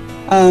you.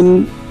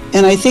 And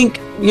I think,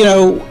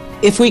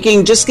 if we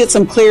can just get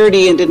some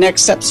clarity into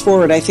next steps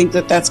forward, I think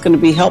that that's going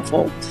to be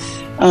helpful.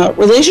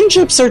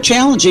 Relationships are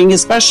challenging,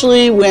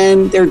 especially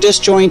when they're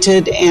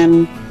disjointed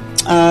and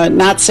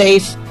not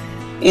safe,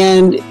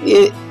 and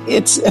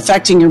it's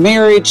affecting your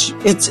marriage.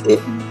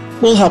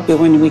 We'll help you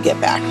when we get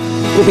back.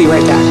 We'll be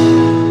right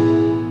back.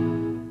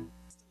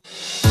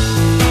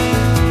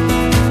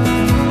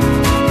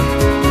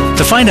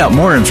 To find out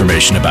more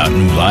information about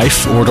New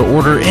Life or to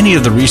order any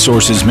of the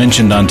resources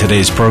mentioned on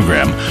today's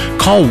program,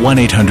 call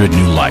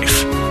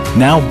 1-800-NEW-LIFE.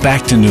 Now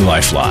back to New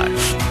Life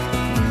Live.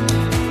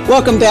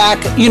 Welcome back.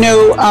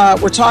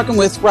 We're talking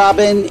with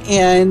Robin,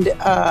 and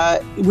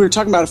we're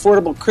talking about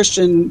affordable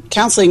Christian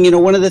counseling.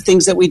 One of the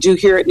things that we do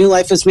here at New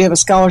Life is we have a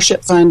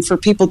scholarship fund for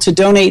people to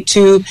donate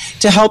to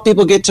help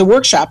people get to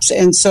workshops.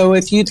 And so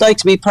if you'd like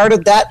to be part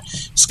of that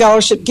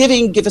scholarship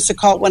giving, give us a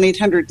call at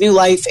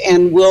 1-800-NEW-LIFE,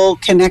 and we'll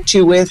connect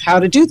you with how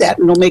to do that,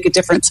 and it'll make a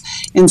difference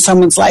in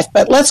someone's life.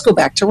 But let's go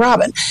back to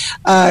Robin.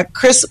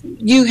 Chris,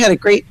 you had a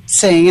great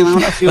saying, and I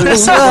don't know if you want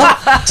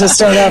to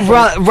start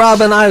off.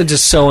 Robin, I was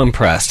just so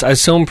impressed. I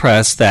was so impressed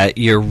that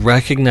you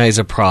recognize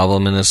a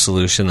problem and a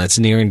solution that's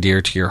near and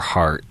dear to your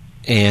heart,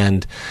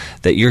 and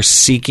that you're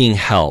seeking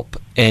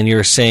help, and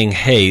you're saying,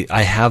 hey,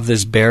 I have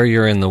this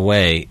barrier in the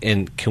way,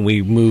 and can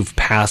we move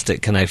past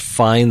it? Can I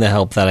find the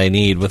help that I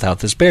need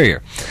without this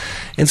barrier?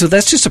 And so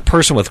that's just a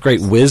person with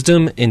great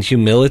wisdom and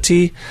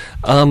humility.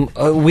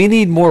 We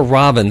need more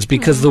Robins,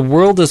 because the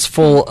world is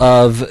full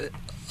of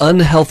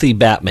unhealthy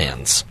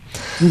Batmans.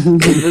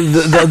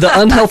 The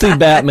unhealthy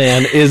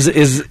Batman is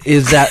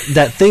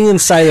that thing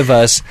inside of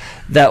us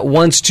that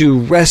wants to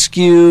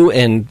rescue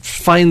and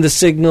find the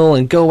signal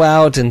and go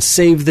out and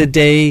save the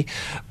day,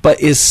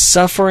 but is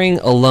suffering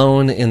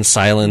alone in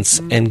silence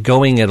and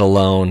going it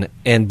alone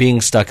and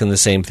being stuck in the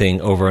same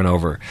thing over and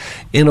over.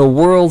 In a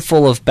world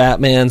full of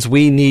Batmans,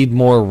 we need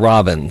more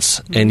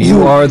Robins, and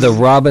you are the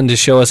Robin to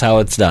show us how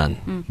it's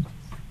done.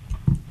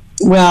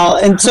 Well,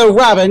 and so,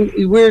 Robin,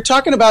 we're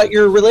talking about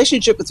your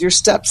relationship with your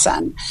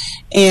stepson,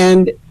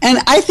 and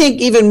I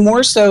think even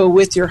more so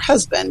with your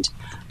husband,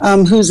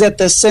 who's at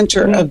the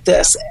center of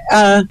this.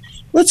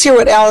 Let's hear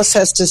what Alice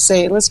has to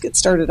say. Let's get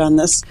started on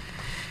this.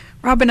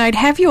 Robin, I'd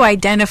have you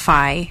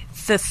identify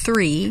the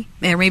three,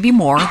 there may be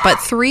more, but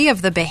three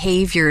of the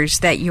behaviors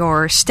that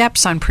your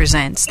stepson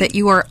presents that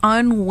you are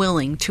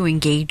unwilling to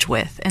engage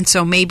with. And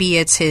so maybe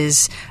it's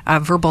his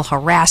verbal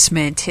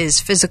harassment, his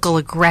physical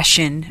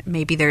aggression,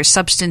 maybe there's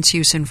substance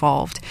use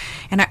involved.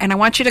 And I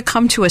want you to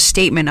come to a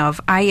statement of,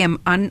 I am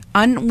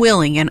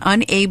unwilling and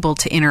unable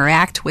to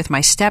interact with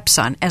my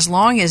stepson as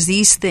long as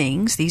these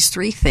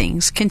three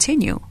things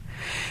continue.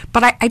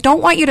 But I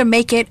don't want you to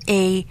make it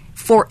a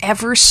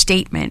forever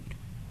statement,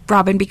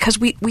 Robin, because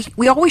we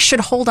always should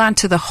hold on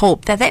to the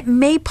hope that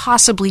may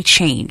possibly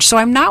change. So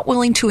I'm not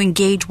willing to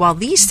engage while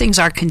these things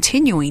are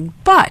continuing,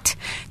 but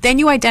then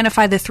you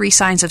identify the three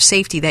signs of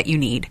safety that you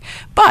need.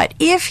 But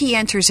if he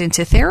enters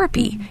into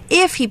therapy,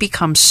 if he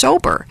becomes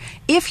sober,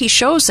 if he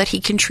shows that he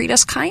can treat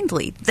us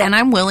kindly, then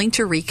I'm willing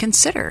to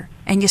reconsider.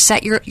 And you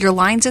set your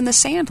lines in the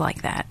sand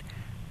like that.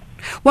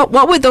 What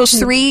would those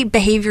three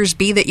behaviors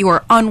be that you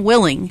are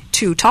unwilling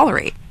to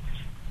tolerate?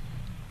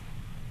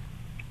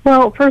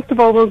 Well, first of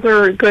all, those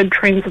are good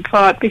trains of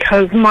thought,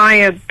 because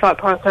my thought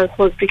process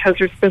was because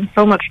there's been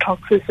so much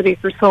toxicity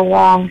for so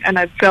long, and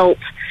I felt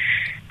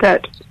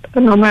that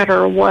no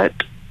matter what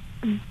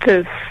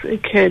this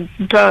kid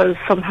does,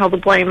 somehow the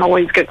blame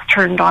always gets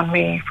turned on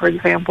me. For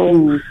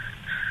example,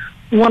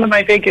 one of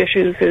my big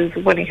issues is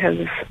when he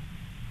has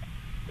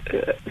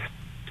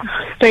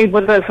stayed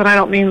with us, and I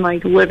don't mean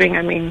like living,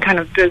 I mean kind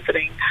of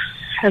visiting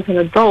as an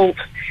adult.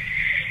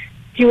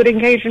 He would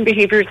engage in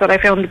behaviors that I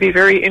found to be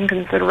very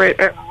inconsiderate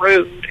and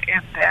rude,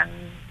 and then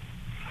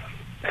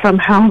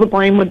somehow the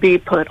blame would be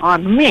put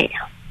on me.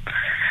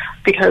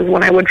 Because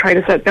when I would try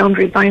to set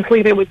boundaries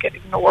nicely, they would get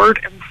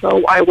ignored, and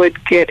so I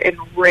would get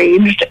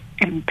enraged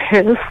and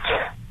pissed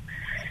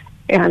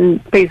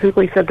and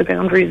basically set the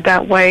boundaries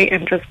that way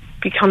and just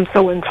become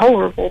so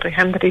intolerable to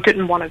him that he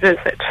didn't want to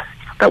visit.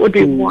 That would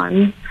be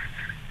one.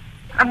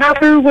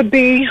 Another would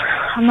be,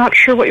 I'm not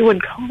sure what you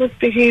would call this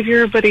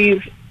behavior, but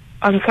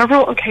on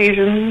several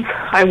occasions,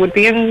 I would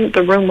be in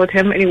the room with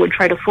him, and he would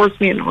try to force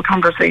me into a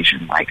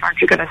conversation, like,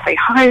 aren't you going to say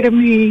hi to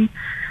me?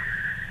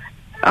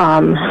 So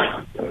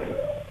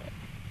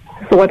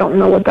I don't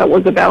know what that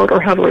was about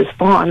or how to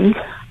respond.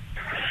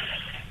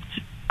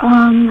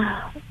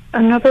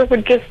 Another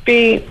would just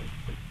be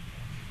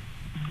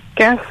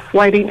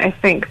gaslighting, I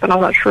think, but I'm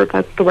not sure if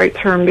that's the right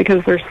term,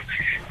 because there's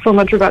so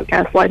much about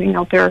gaslighting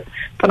out there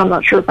that I'm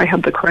not sure if I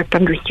have the correct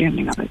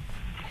understanding of it.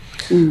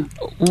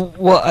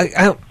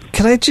 Well,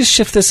 can I just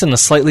shift this in a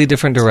slightly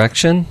different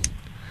direction?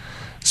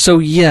 So,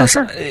 yes,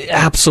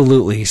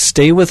 absolutely.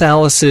 Stay with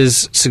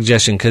Alice's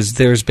suggestion, because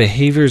there's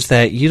behaviors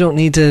that you don't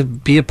need to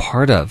be a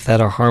part of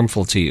that are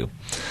harmful to you.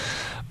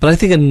 But I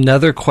think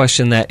another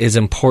question that is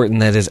important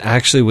that is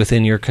actually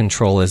within your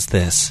control is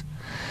this.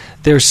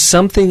 There's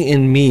something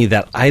in me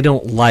that I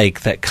don't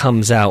like that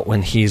comes out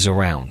when he's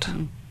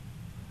around.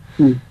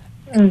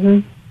 Mm-hmm.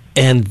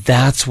 And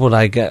that's what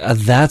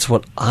that's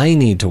what I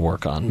need to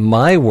work on.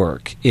 My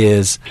work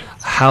is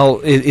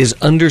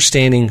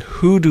understanding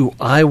who do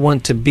I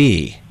want to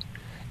be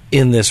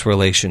in this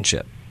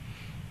relationship.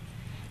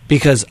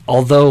 Because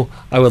although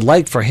I would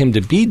like for him to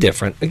be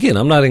different, again,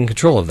 I'm not in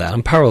control of that.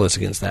 I'm powerless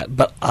against that.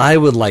 But I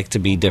would like to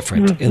be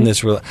different in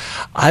this.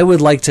 I would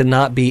like to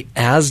not be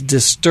as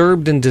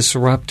disturbed and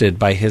disrupted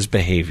by his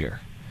behavior.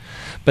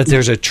 But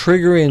there's a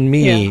trigger in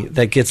me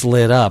that gets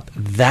lit up.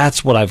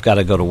 That's what I've got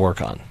to go to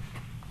work on.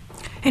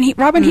 And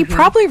Robin, he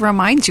probably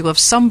reminds you of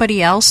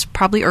somebody else,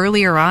 probably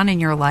earlier on in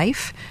your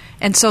life.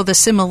 And so the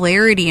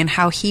similarity in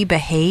how he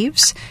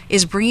behaves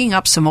is bringing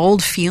up some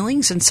old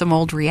feelings and some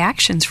old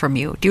reactions from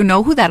you. Do you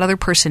know who that other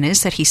person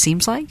is that he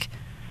seems like?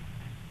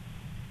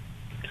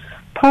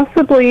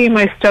 Possibly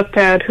my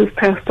stepdad, who's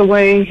passed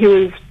away. He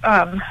was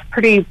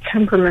pretty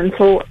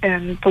temperamental,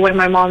 and the way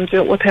my mom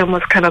dealt with him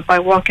was kind of by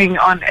walking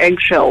on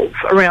eggshells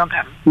around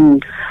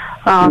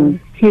him.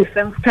 He's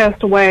since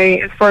passed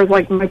away. As far as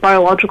like my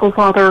biological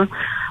father,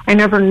 I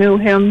never knew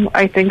him.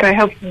 I think I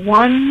have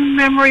one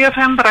memory of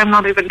him, but I'm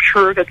not even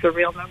sure if it's a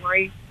real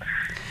memory.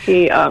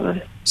 He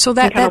kind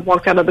of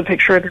walked out of the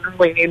picture at an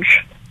early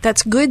age.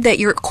 That's good that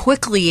you're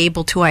quickly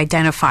able to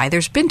identify.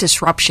 There's been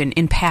disruption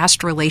in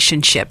past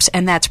relationships,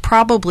 and that's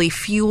probably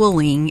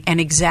fueling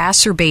and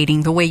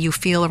exacerbating the way you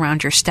feel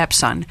around your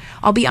stepson.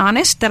 I'll be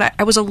honest that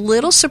I was a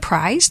little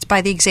surprised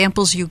by the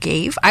examples you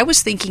gave. I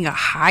was thinking a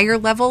higher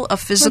level of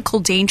physical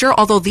danger,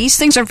 although these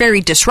things are very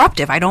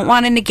disruptive. I don't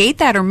want to negate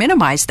that or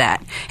minimize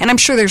that. And I'm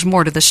sure there's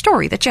more to the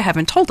story that you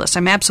haven't told us.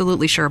 I'm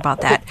absolutely sure about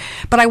that.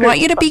 But I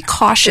want you to be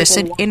cautious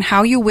in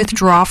how you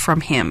withdraw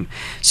from him.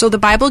 So the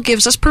Bible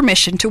gives us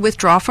permission to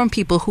withdraw from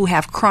people who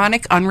have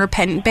chronic,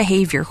 unrepentant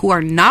behavior, who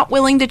are not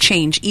willing to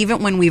change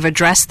even when we've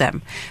addressed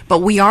them.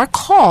 But we are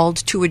called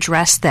to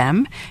address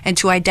them and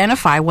to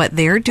identify what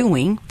they're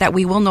doing that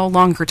we will no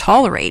longer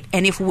tolerate.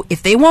 And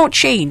if they won't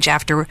change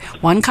after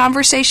one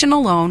conversation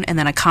alone and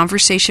then a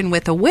conversation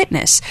with a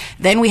witness,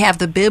 then we have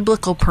the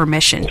biblical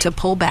permission to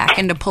pull back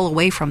and to pull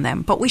away from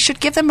them. But we should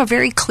give them a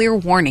very clear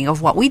warning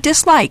of what we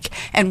dislike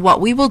and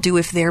what we will do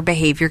if their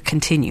behavior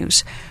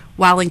continues,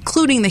 while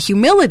including the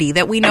humility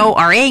that we know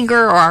our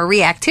anger or our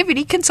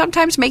reactivity can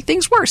sometimes make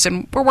things worse,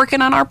 and we're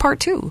working on our part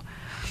too.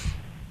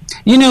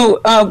 You know,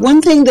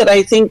 one thing that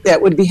I think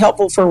that would be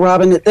helpful for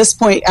Robin at this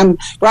point,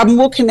 Robin,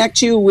 we'll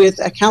connect you with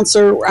a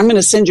counselor. I'm going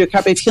to send you a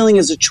copy of Healing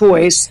is a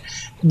Choice.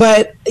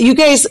 But you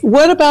guys,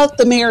 what about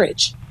the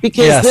marriage?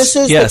 Because this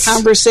is the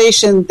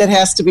conversation that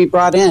has to be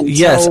brought in.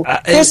 Yes. So,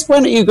 why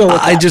don't you go with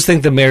that? I just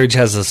think the marriage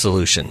has a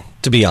solution,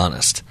 to be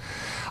honest.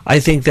 I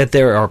think that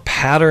there are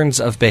patterns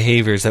of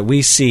behaviors that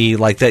we see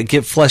like that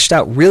get fleshed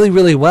out really,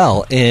 really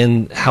well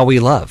in how we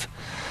love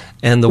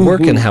and the work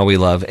in how we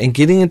love, and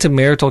getting into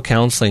marital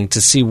counseling to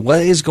see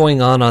what is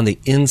going on the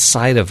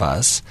inside of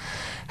us.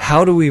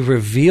 How do we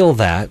reveal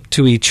that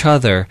to each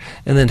other,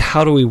 and then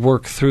how do we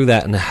work through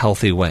that in a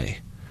healthy way?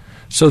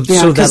 So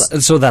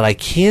that I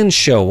can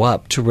show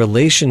up to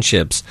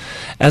relationships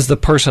as the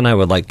person I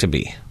would like to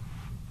be.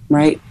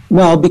 Right.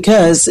 Well,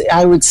 because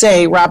I would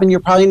say, Robin, you're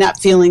probably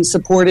not feeling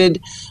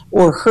supported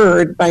or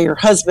heard by your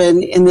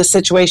husband in this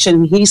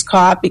situation. He's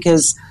caught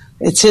because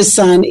it's his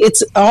son.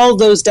 It's all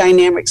those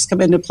dynamics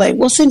come into play.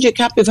 We'll send you a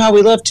copy of How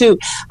We Love too.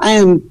 I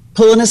am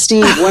pulling a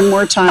Steve one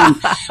more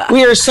time.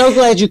 We are so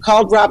glad you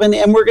called, Robin,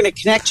 and we're going to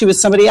connect you with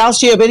somebody else.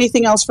 Do you have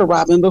anything else for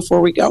Robin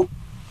before we go?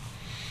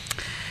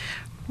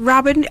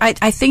 Robin,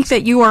 I think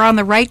that you are on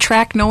the right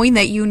track knowing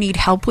that you need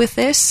help with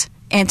this.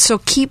 And so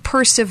keep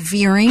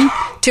persevering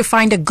to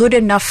find a good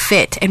enough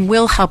fit, and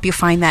we'll help you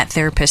find that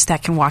therapist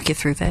that can walk you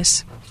through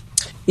this.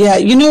 Yeah,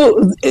 you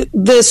know,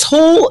 this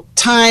whole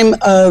time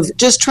of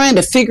just trying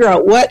to figure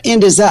out what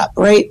end is up,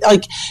 right?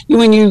 Like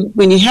when you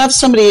have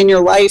somebody in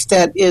your life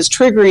that is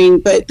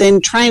triggering, but then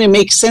trying to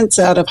make sense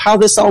out of how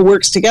this all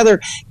works together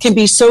can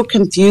be so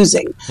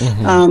confusing.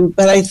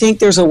 But I think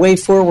there's a way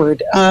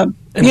forward.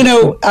 Becky,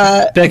 go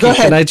ahead,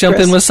 can I jump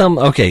Chris? in with some?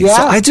 Okay, yeah.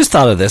 So I just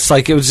thought of this.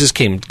 Like it was just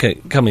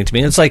coming to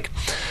me. It's like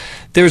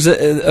there's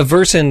a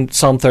verse in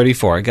Psalm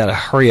 34. I got to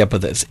hurry up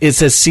with this. It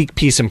says, "Seek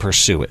peace and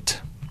pursue it."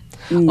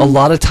 A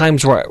lot of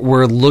times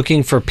we're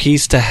looking for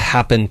peace to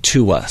happen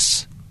to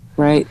us.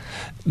 Right.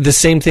 The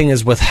same thing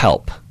is with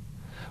help.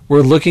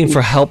 We're looking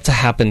for help to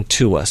happen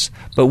to us,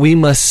 but we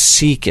must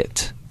seek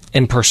it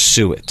and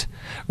pursue it.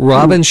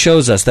 Robin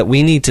shows us that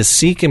we need to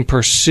seek and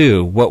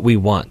pursue what we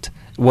want.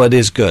 What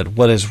is good,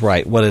 what is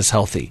right, what is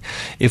healthy.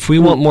 If we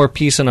want more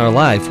peace in our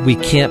life, we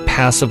can't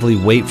passively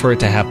wait for it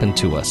to happen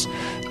to us.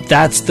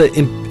 That's the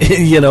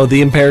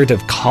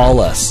imperative. Call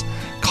us.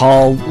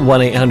 Call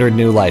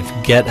 1-800-NEW-LIFE.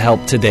 Get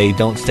help today.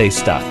 Don't stay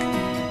stuck.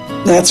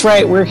 That's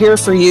right. We're here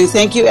for you.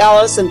 Thank you,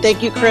 Alice, and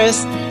thank you,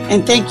 Chris.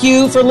 And thank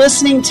you for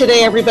listening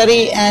today,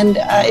 everybody. And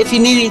if you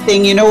need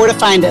anything, you know where to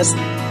find us.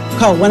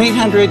 Call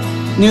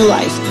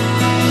 1-800-NEW-LIFE.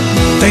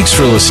 Thanks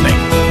for listening.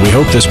 We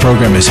hope this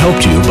program has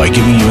helped you by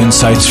giving you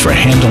insights for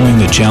handling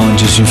the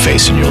challenges you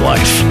face in your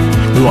life.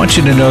 We want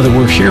you to know that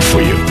we're here for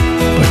you,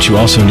 but you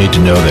also need to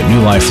know that New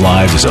Life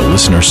Live is a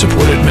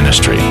listener-supported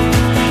ministry.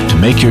 To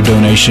make your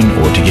donation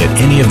or to get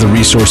any of the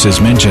resources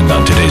mentioned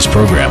on today's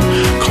program,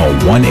 call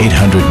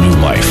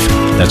 1-800-NEW-LIFE.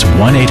 That's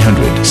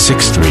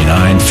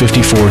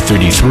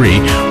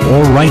 1-800-639-5433,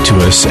 or write to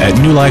us at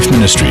New Life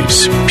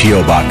Ministries,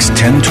 P.O. Box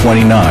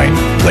 1029,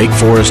 Lake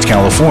Forest,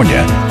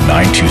 California,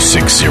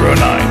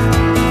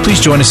 92609. Please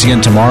join us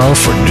again tomorrow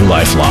for New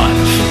Life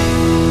Live.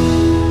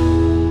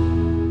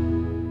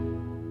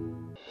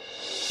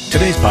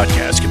 Today's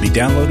podcast can be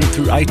downloaded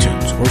through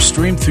iTunes or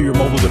streamed through your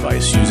mobile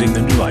device using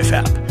the New Life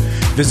app.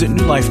 Visit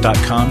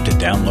newlife.com to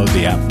download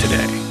the app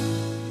today.